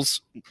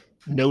Phil's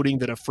noting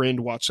that a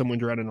friend watched someone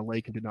drown in a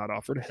lake and did not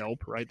offer to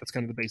help, right? That's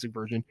kind of the basic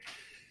version.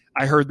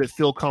 I heard that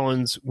Phil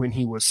Collins, when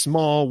he was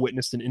small,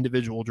 witnessed an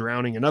individual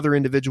drowning another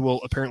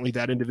individual. Apparently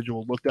that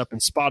individual looked up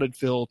and spotted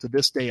Phil. To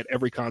this day, at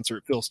every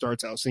concert, Phil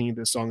starts out singing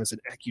this song as an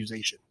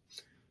accusation.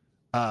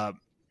 A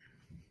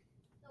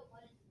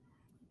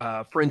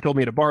friend told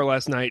me at a bar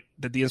last night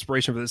that the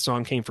inspiration for this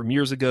song came from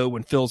years ago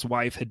when Phil's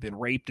wife had been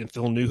raped and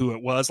Phil knew who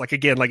it was.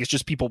 It's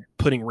just people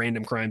putting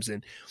random crimes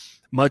in.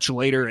 Much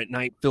later at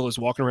night, Phil is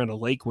walking around a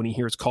lake when he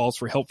hears calls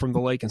for help from the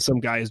lake and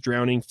some guy is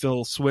drowning.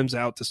 Phil swims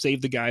out to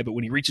save the guy, but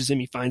when he reaches him,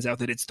 he finds out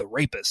that it's the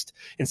rapist.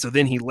 And so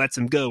then he lets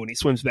him go and he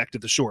swims back to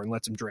the shore and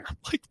lets him drown.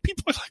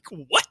 People are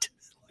like, what?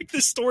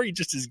 This story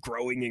just is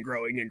growing and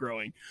growing and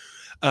growing.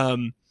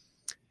 And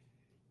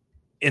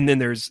then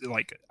there's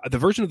the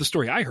version of the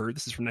story I heard,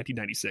 this is from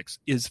 1996,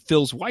 is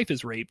Phil's wife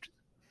is raped.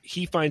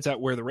 He finds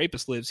out where the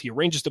rapist lives. He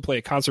arranges to play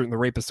a concert in the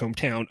rapist's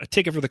hometown. A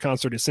ticket for the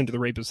concert is sent to the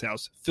rapist's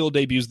house. Phil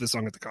debuts the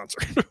song at the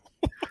concert.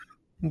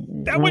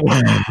 That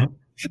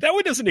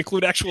one doesn't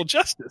include actual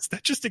justice.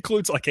 That just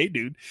includes hey,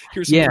 dude,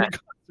 here's some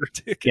concert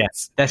tickets.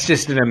 Yes, that's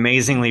just an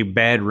amazingly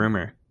bad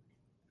rumor.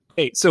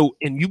 Hey, so,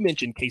 and you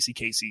mentioned Casey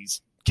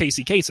Kasem's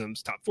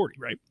top 40,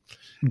 right?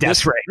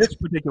 That's right. This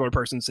particular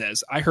person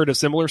says, I heard a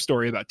similar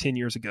story about 10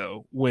 years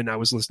ago when I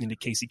was listening to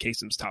Casey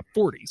Kasem's top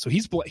 40. So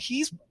he's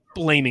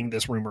blaming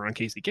this rumor on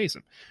Casey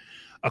Kasem.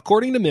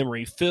 According to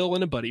memory, Phil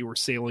and a buddy were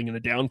sailing and a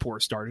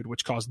downpour started,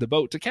 which caused the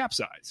boat to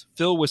capsize.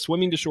 Phil was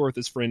swimming to shore with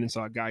his friend and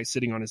saw a guy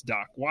sitting on his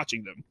dock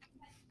watching them.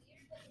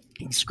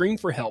 He screamed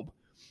for help.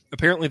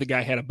 Apparently the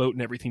guy had a boat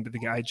and everything, but the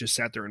guy just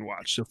sat there and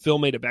watched. So Phil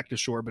made it back to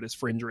shore, but his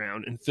friend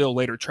drowned. And Phil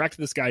later tracked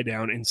this guy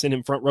down and sent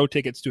him front row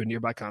tickets to a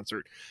nearby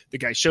concert. The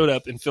guy showed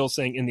up and Phil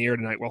sang In the Air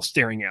Tonight while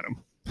staring at him.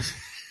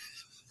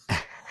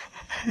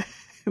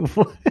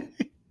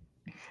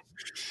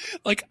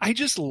 Like, I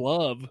just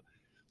love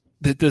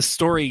that this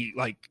story,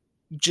 like,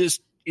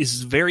 just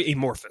is very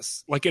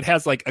amorphous. Like, it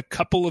has like a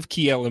couple of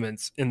key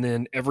elements, and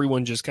then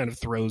everyone just kind of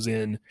throws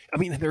in. I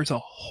mean, there's a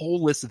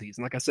whole list of these,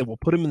 and like I said, we'll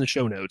put them in the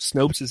show notes.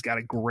 Snopes has got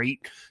a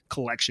great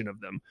collection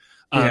of them.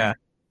 Yeah.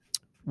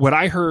 What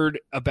I heard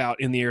about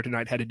In the Air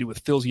Tonight had to do with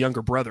Phil's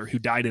younger brother who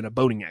died in a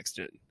boating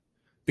accident.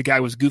 The guy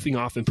was goofing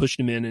off and pushed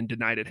him in and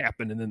denied it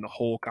happened, and then the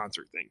whole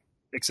concert thing,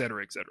 et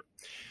cetera, et cetera.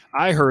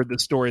 I heard the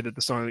story that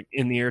the song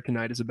In the Air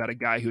Tonight is about a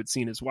guy who had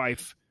seen his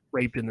wife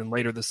raped and then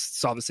later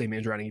saw the same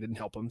man drowning. He didn't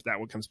help him. That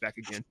one comes back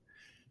again.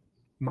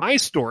 My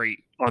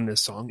story on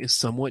this song is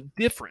somewhat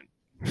different.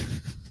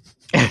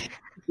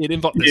 It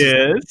involves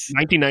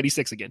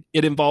 1996 again.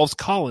 It involves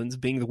Collins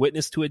being the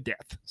witness to a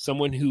death.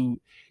 Someone who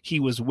he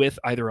was with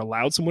either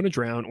allowed someone to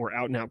drown or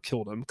out and out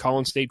killed him.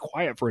 Collins stayed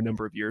quiet for a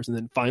number of years and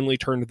then finally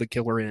turned the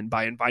killer in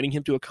by inviting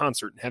him to a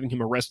concert and having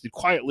him arrested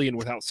quietly and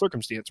without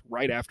circumstance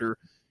right after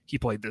he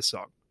played this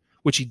song,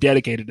 which he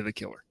dedicated to the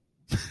killer.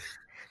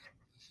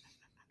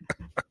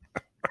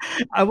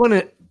 I want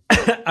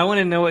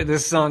to know what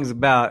this song's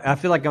about. I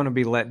feel like I'm going to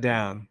be let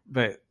down,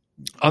 but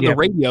on the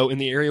radio in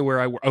the area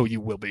where I work,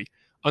 you will be.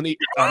 On the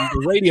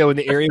radio in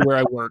the area where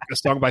I work, a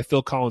song by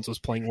Phil Collins was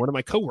playing. One of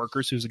my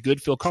coworkers, who's a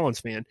good Phil Collins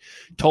fan,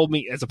 told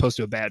me, as opposed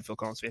to a bad Phil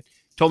Collins fan,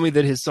 told me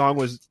that his song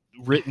was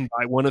written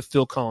when one of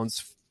Phil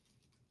Collins'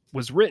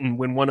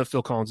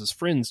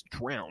 friends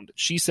drowned.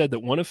 She said that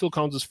one of Phil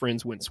Collins'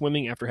 friends went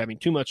swimming after having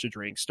too much to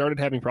drink, started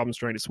having problems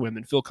trying to swim,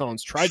 and Phil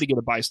Collins tried to get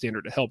a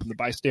bystander to help, and the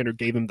bystander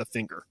gave him the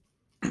finger.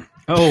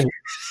 Oh,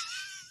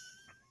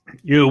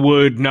 you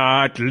would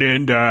not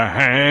lend a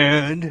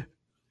hand.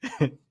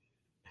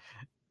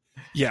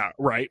 Yeah,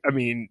 right. I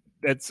mean,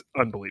 that's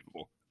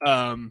unbelievable.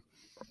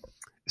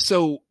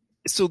 So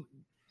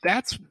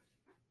that's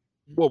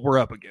what we're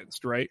up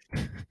against, right?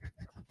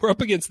 We're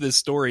up against this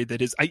story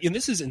that is, and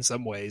this is in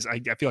some ways, I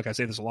feel like I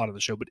say this a lot on the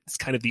show, but it's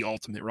kind of the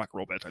ultimate rock and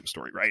roll bedtime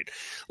story, right?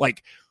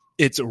 Like,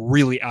 it's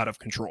really out of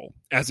control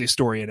as a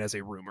story and as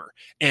a rumor.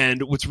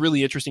 And what's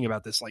really interesting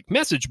about this like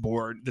message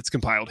board that's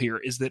compiled here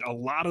is that a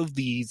lot of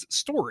these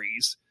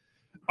stories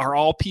are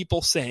all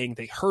people saying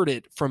they heard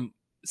it from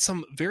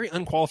some very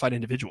unqualified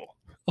individual.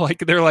 Like,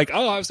 they're like,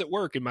 oh, I was at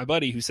work and my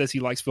buddy who says he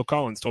likes Phil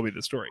Collins told me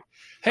this story.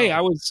 Hey,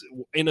 I was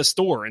in a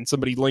store and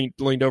somebody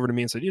leaned over to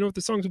me and said, you know what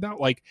this song's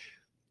about? Like,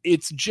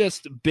 it's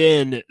just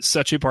been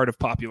such a part of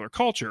popular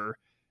culture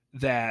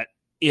that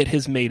it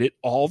has made it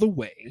all the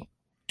way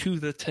to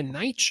the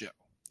Tonight Show.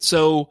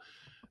 So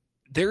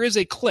there is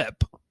a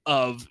clip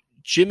of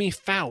Jimmy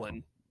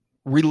Fallon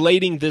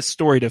relating this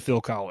story to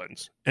Phil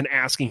Collins and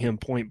asking him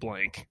point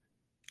blank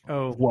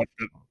what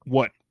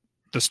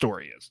the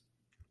story is.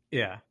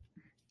 Yeah.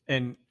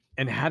 And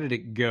how did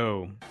it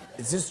go?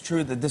 Is this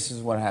true that this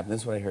is what happened?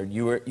 This is what I heard.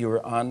 You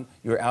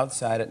were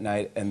outside at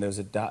night and there's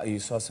you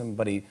saw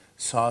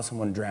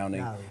someone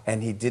drowning. No.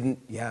 And he didn't.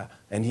 Yeah.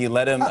 And he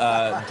let him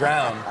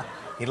drown.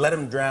 He let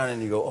him drown,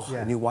 and you go,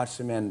 and you watch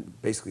the man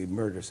basically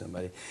murder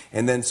somebody.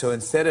 And then, so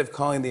instead of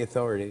calling the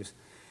authorities,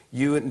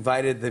 you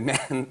invited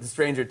the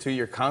stranger to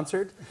your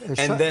concert,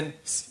 then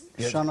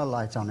shone a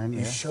light on him.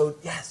 You shone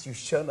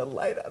a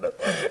light on him,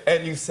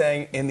 and you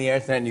sang In the Air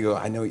Tonight, and you go,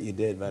 I know what you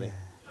did, buddy.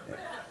 Yeah.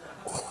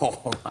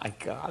 Oh my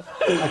God!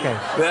 Okay,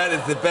 that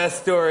is the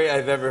best story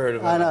I've ever heard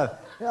of. I know.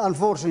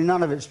 Unfortunately,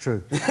 none of it's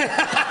true.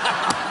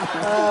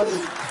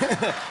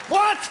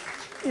 What?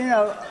 You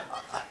know,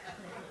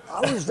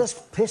 I was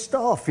just pissed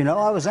off. You know,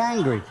 I was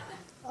angry.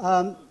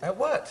 At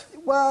what?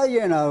 Well,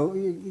 you know,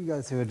 you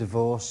go through a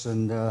divorce,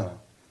 and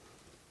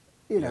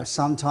you know,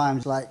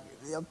 sometimes like,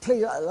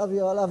 please, I love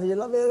you, I love you, I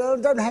love you.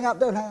 Don't hang up,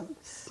 don't hang up.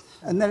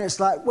 And then it's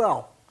like,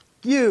 well,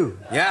 you.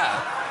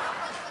 Yeah.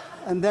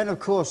 And then, of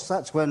course,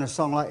 that's when a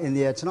song like In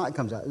the Air Tonight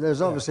comes out.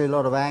 There's obviously a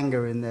lot of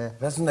anger in there.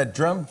 That's when that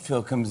drum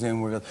fill comes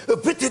in where it goes...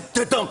 By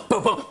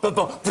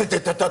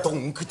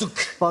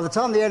the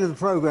time the end of the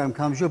program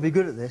comes, you'll be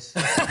good at this.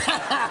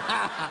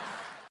 I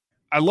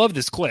love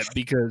this clip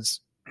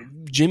because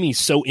Jimmy's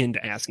so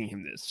into asking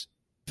him this.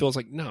 Phil's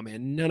like, no,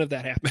 man, none of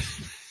that happened.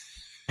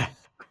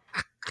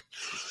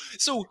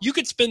 So you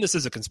could spin this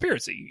as a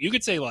conspiracy. You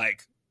could say,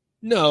 like,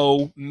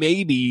 no,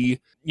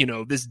 maybe, you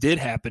know, this did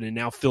happen and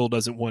now Phil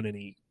doesn't want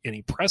any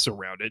press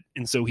around it,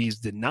 and so he's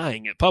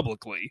denying it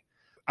publicly.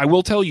 I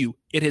will tell you,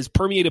 it has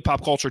permeated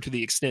pop culture to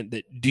the extent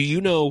that, do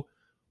you know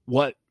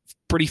what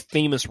pretty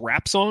famous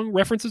rap song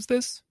references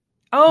this?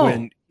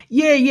 Oh,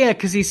 yeah,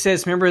 because he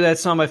says, remember that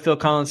song by Phil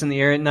Collins, In the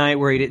Air at Night,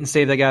 where he didn't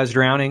say the guy was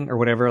drowning or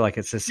whatever? Like,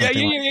 it's just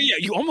something yeah.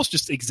 You almost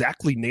just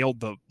exactly nailed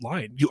the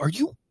line. Are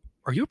you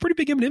a pretty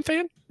big Eminem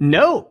fan?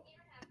 No.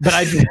 But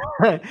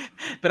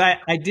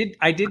I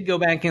did go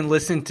back and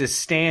listen to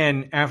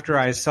Stan after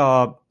I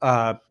saw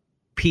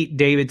Pete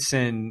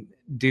Davidson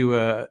do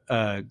a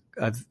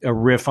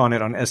riff on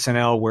it on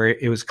SNL where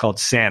it was called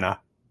Santa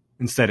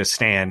instead of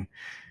Stan,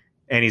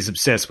 and he's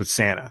obsessed with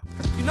Santa.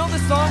 You know the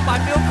song by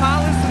Phil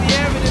Collins, In the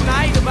Air of the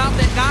Night, about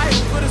that guy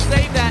who could have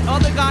saved that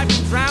other guy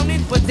from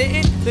drowning but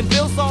didn't? Then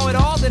Phil saw it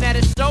all, then at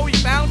his show he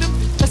found him.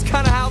 That's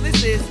kind of how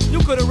this is. You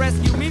could have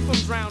rescued me from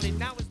drowning.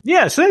 Now it's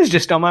Yeah, so that was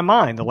just on my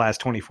mind the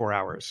last 24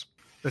 hours.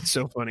 That's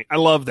so funny. I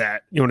love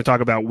that. You want to talk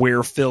about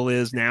where Phil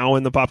is now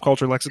in the pop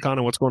culture lexicon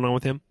and what's going on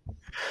with him?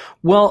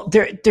 Well,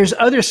 there's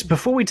others.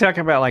 Before we talk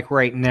about like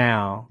right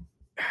now,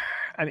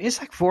 I mean, it's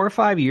like 4 or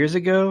 5 years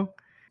ago,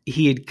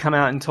 he had come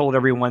out and told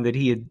everyone that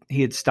he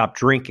had stopped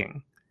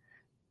drinking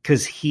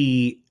because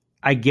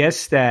I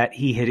guess that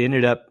he had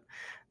ended up.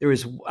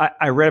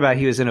 I read about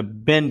he was in a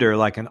bender,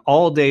 like an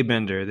all-day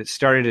bender that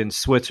started in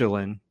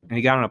Switzerland, and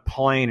he got on a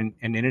plane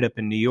and ended up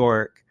in New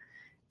York,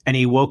 and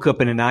he woke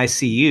up in an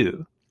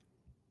ICU.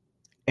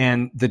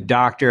 And the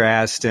doctor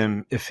asked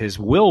him if his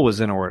will was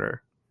in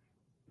order.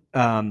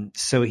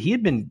 So he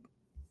had been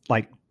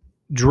like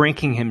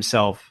drinking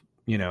himself,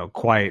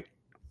 quite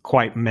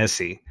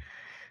messy.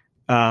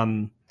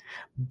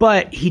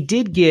 But he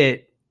did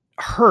get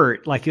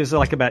hurt. Like it was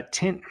like about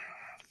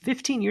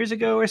 15 years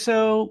ago or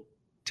so,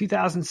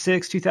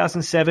 2006,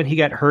 2007, he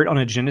got hurt on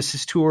a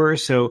Genesis tour.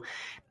 So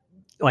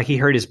like he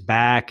hurt his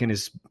back and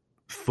his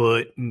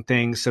foot and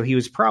things. So he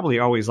was probably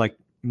always like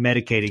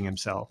medicating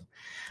himself.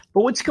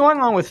 But what's going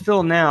on with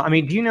Phil now? I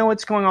mean, do you know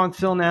what's going on with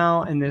Phil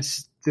now and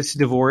this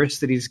divorce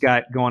that he's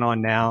got going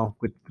on now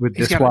with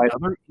this wife?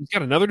 He's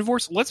got another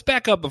divorce. Let's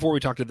back up before we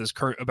talk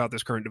to about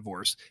this current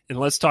divorce, and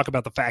let's talk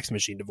about the fax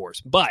machine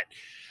divorce. But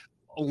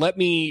let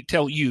me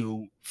tell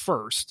you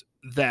first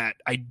that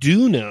I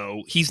do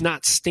know he's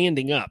not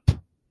standing up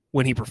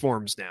when he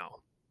performs now.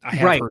 I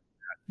have heard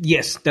that.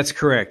 Yes, that's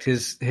correct.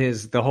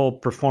 The whole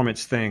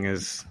performance thing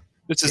is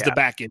the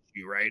back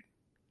issue, right?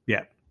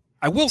 Yeah.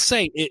 I will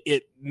say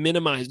it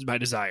minimized my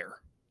desire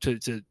to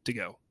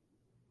go.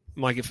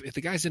 I'm like, if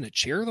the guy's in a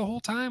chair the whole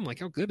time, like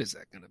how good is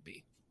that going to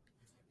be?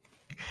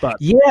 But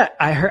yeah,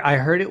 I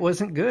heard it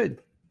wasn't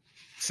good.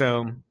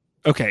 So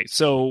okay,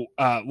 so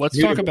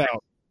let's talk about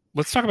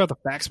the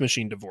fax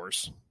machine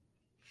divorce,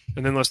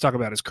 and then let's talk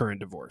about his current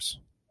divorce.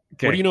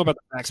 Okay. What do you know about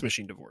the fax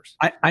machine divorce?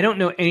 I don't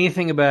know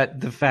anything about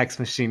the fax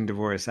machine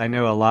divorce. I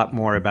know a lot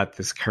more about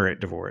this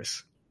current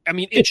divorce. I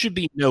mean, it should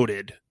be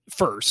noted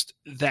first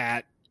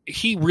that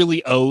he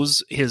really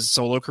owes his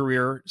solo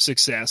career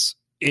success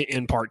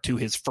in part to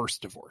his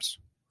first divorce.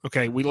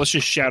 Okay, let's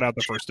just shout out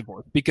the first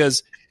divorce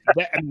because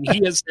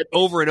he has said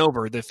over and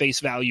over the face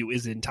value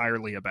is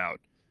entirely about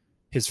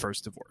his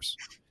first divorce.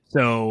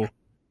 So,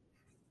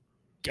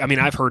 I mean,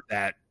 I've heard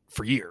that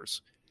for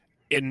years,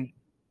 and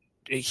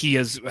he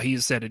has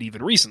said it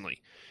even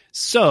recently.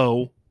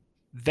 So,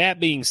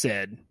 that being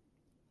said,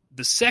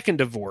 the second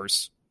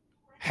divorce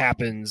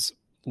happens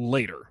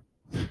later.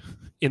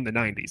 In the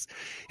 90s.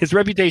 His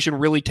reputation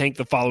really tanked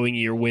the following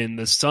year when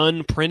the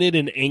Sun printed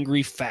an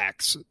angry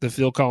fax that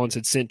Phil Collins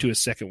had sent to his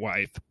second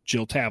wife,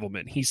 Jill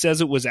Tavelman. He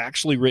says it was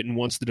actually written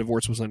once the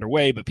divorce was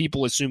underway, but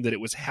people assume that it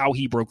was how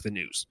he broke the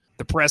news.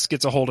 The press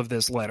gets a hold of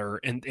this letter,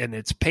 and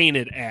it's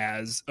painted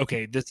as,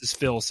 okay, this is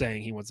Phil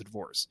saying he wants a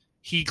divorce.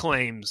 He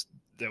claims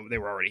that they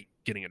were already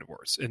getting a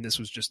divorce, and this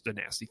was just a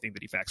nasty thing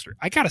that he faxed her.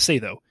 I gotta say,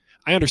 though,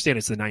 I understand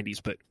it's the 90s,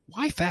 but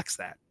why fax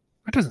that?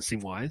 That doesn't seem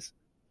wise.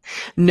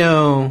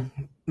 No.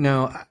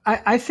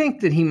 I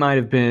think that he might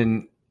have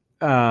been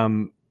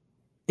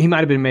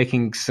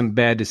making some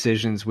bad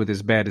decisions with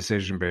his bad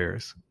decision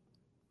bearers.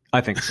 I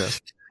think so.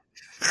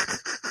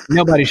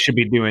 Nobody should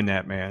be doing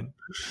that, man.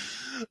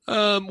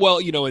 Well,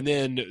 and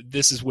then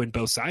this is when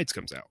Both Sides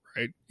comes out,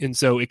 right? And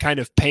so it kind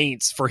of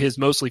paints, for his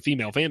mostly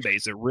female fan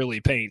base, it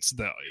really paints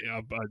the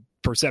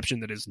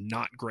perception that is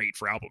not great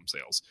for album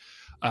sales.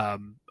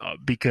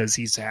 Because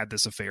he's had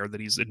this affair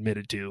that he's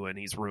admitted to, and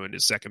he's ruined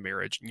his second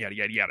marriage, and yada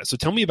yada yada. So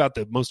tell me about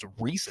the most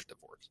recent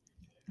divorce.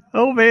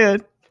 Oh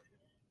man,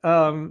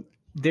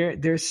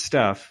 there's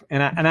stuff,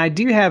 and I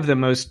do have the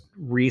most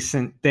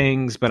recent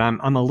things, but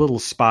I'm a little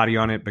spotty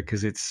on it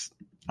because it's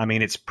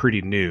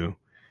pretty new.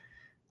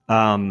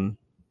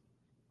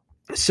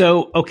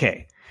 So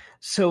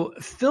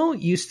Phil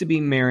used to be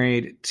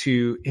married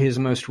to his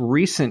most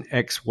recent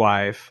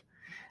ex-wife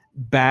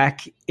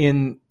back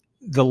in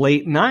the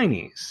late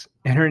 90s,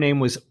 and her name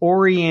was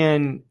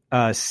Orianne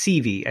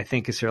Seavey, I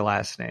think is her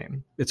last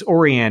name. It's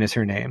Orianne is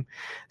her name.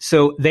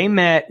 So they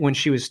met when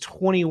she was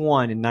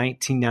 21 in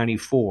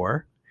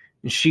 1994,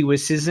 and she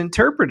was his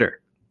interpreter.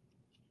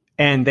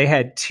 And they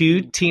had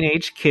 2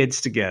 teenage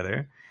kids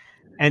together,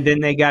 and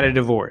then they got a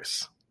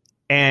divorce.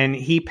 And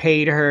he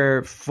paid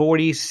her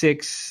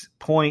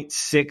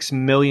 $46.6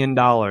 million in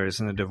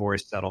the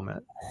divorce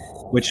settlement,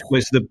 which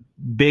was the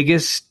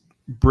biggest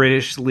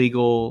British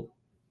legal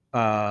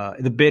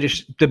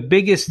the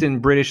biggest in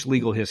British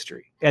legal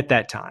history at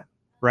that time,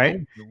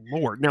 right? Oh,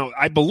 Lord. Now,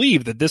 I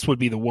believe that this would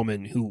be the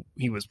woman who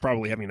he was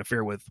probably having an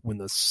affair with when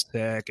the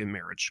second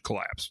marriage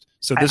collapsed.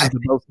 So this is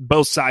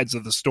both sides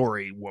of the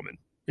story woman.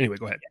 Anyway,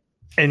 go ahead.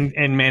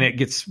 And man, it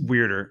gets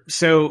weirder.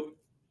 So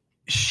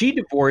she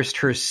divorced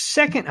her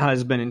second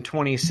husband in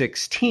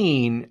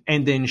 2016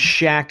 and then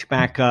shacked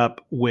back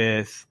up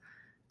with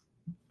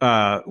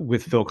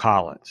Phil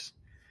Collins.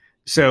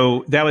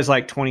 So that was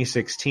like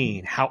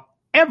 2016.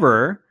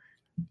 However,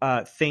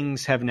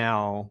 things have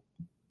now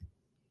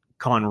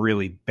gone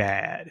really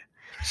bad.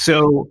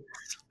 So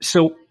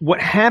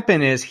what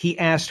happened is he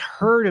asked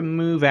her to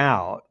move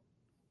out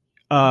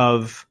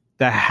of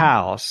the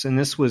house, and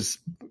this was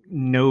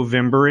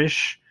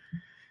November-ish.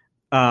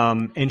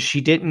 And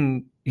she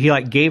didn't.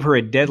 He gave her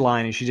a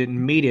deadline, and she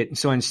didn't meet it. And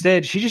so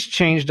instead, she just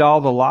changed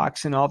all the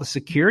locks and all the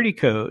security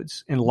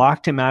codes and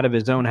locked him out of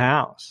his own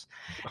house.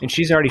 And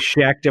she's already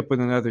shacked up with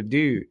another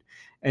dude.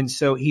 And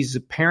so he's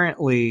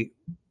apparently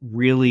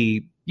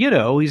really,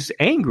 he's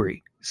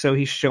angry. So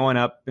he's showing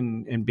up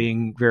and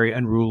being very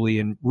unruly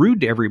and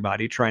rude to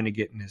everybody trying to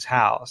get in his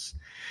house.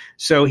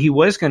 So he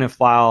was going to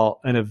file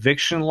an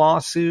eviction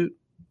lawsuit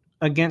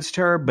against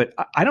her, but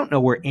I don't know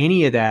where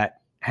any of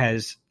that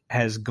has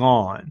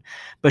gone.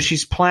 But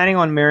she's planning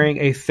on marrying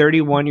a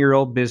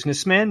 31-year-old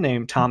businessman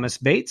named Thomas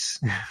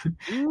Bates.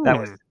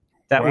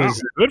 That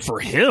was good for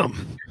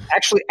him.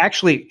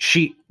 Actually,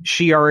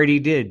 she already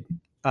did.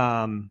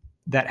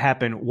 That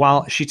happened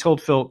while she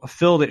told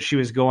Phil that she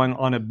was going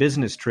on a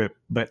business trip,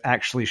 but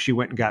actually she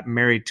went and got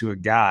married to a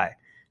guy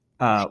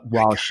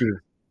while she was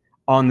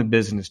on the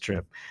business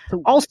trip.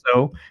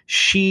 Also,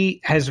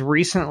 she has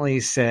recently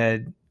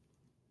said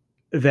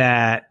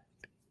that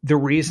the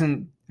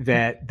reason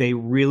that they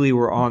really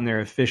were on their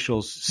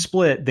official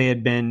split, they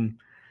had been,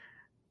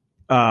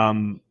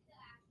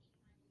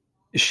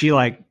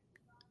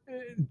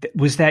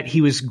 was that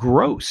he was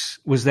gross,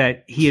 was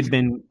that he had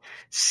been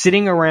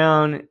sitting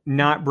around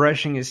not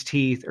brushing his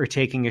teeth or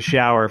taking a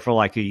shower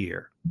for a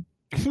year.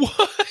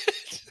 What?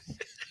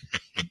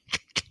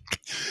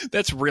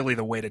 That's really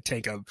the way to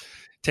take a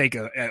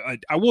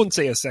I wouldn't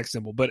say a sex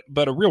symbol, but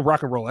a real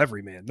rock and roll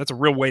everyman. That's a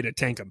real way to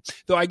tank him.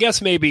 Though I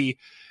guess maybe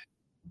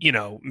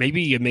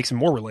it makes him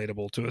more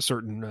relatable to a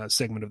certain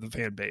segment of the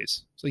fan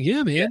base. It's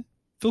yeah, man,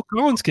 Phil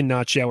Collins can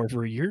not shower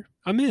for a year.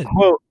 I'm in.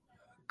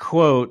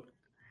 Quote,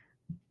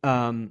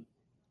 the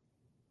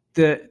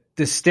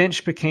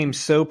stench became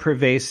so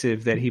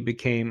pervasive that he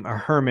became a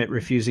hermit,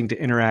 refusing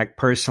to interact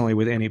personally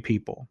with any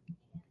people.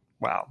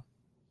 Wow.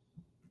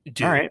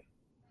 Dude. All right.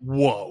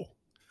 Whoa.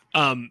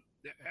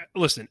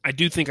 Listen, I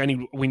do think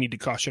we need to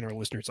caution our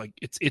listeners.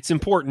 It's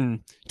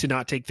important to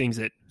not take things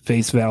at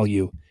face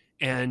value,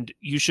 and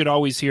you should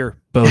always hear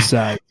both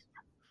sides.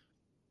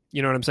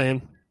 You know what I'm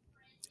saying?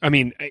 I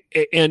mean,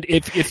 and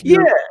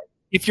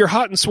if you're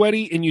hot and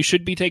sweaty and you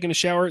should be taking a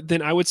shower,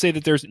 then I would say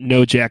that there's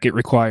no jacket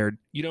required.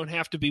 You don't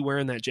have to be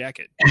wearing that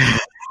jacket.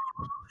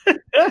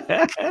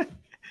 That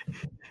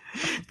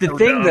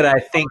I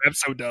think I'm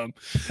so dumb.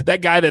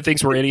 That guy that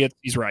thinks we're idiots,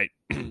 he's right.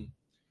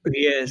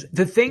 He is.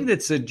 The thing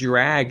that's a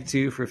drag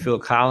too for Phil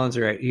Collins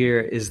right here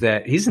is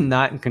that he's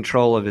not in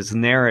control of his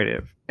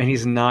narrative, and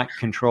he's not in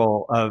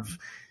control of.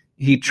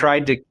 He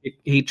tried to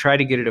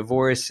get a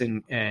divorce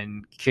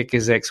and kick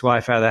his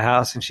ex-wife out of the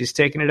house, and she's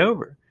taking it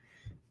over.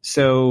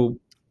 So,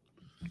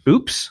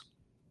 oops.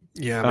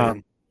 Yeah,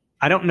 man.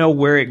 I don't know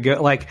where it goes.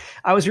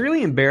 I was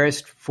really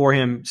embarrassed for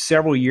him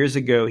several years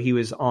ago. He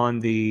was on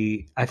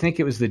I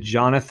think it was the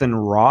Jonathan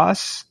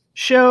Ross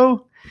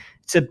show.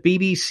 It's a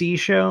BBC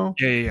show.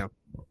 Yeah.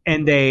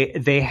 And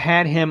they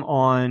had him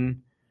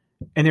on,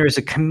 and there was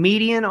a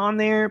comedian on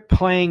there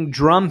playing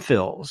drum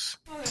fills.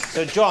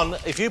 So, John,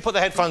 if you put the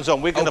headphones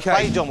on, we're going to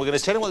play John. We're going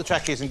to tell him what the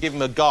track is and give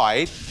him a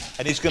guide.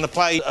 And he's going to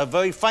play a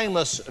very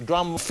famous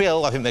drum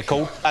fill, I think they're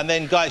called. And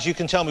then, guys, you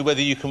can tell me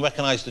whether you can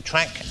recognise the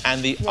track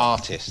and the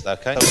artist,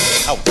 OK? Okay.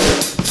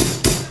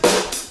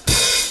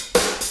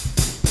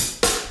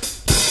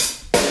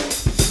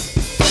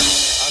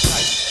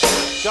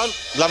 John,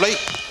 lovely.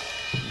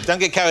 Don't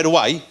get carried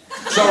away.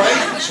 Sorry?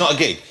 It's not a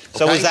gig.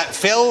 So was that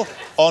Phil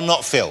or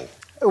not Phil?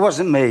 It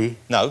wasn't me.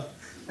 No.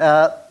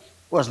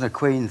 Wasn't a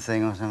Queen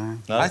thing or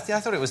something. No? I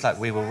thought it was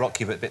We Will Rock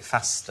You, but a bit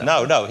faster.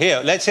 No.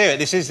 Here, let's hear it.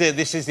 This is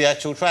the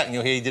actual track, and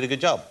you'll hear he did a good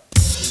job.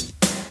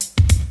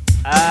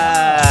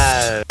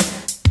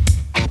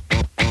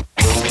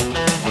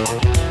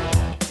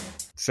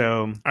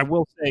 So I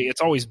will say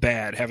it's always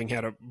bad having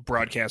had a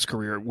broadcast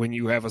career when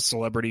you have a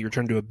celebrity, you're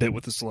trying to do a bit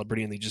with a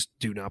celebrity and they just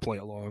do not play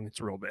along. It's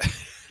real bad.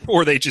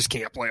 Or they just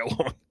can't play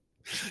along.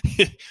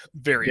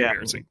 Very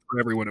embarrassing for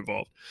everyone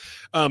involved.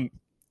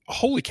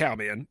 Holy cow,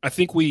 man. I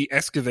think we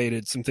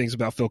excavated some things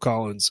about Phil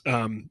Collins.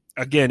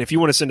 Again, if you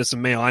want to send us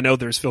some mail, I know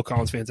there's Phil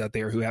Collins fans out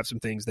there who have some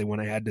things they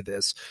want to add to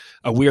this.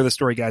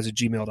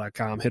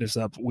 wearethestoryguys@gmail.com. Hit us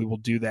up. We will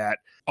do that.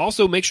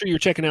 Also, make sure you're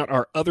checking out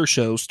our other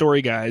show,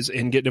 Story Guys,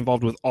 and getting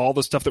involved with all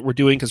the stuff that we're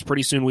doing, because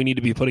pretty soon we need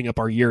to be putting up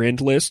our year-end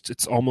list.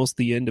 It's almost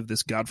the end of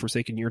this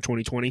godforsaken year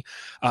 2020.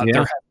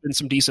 There have been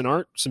some decent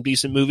art, some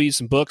decent movies,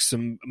 some books,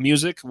 some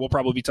music. We'll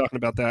probably be talking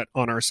about that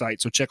on our site.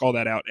 So check all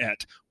that out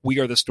at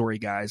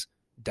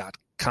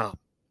wearethestoryguys.com.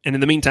 And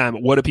in the meantime,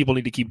 what do people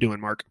need to keep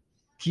doing, Mark?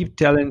 Keep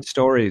telling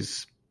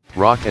stories.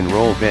 Rock and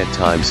Roll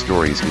Bedtime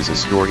Stories is a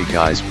Story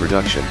Guys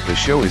production. The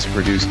show is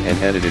produced and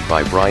edited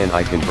by Brian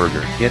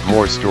Eichenberger. Get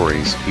more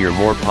stories, hear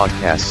more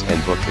podcasts,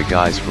 and book the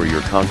guys for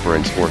your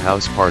conference or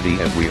house party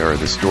at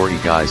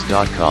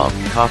wearethestoryguys.com.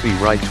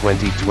 Copyright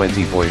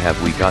 2020. Boy,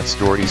 have we got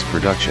stories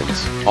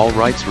productions. All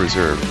rights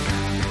reserved.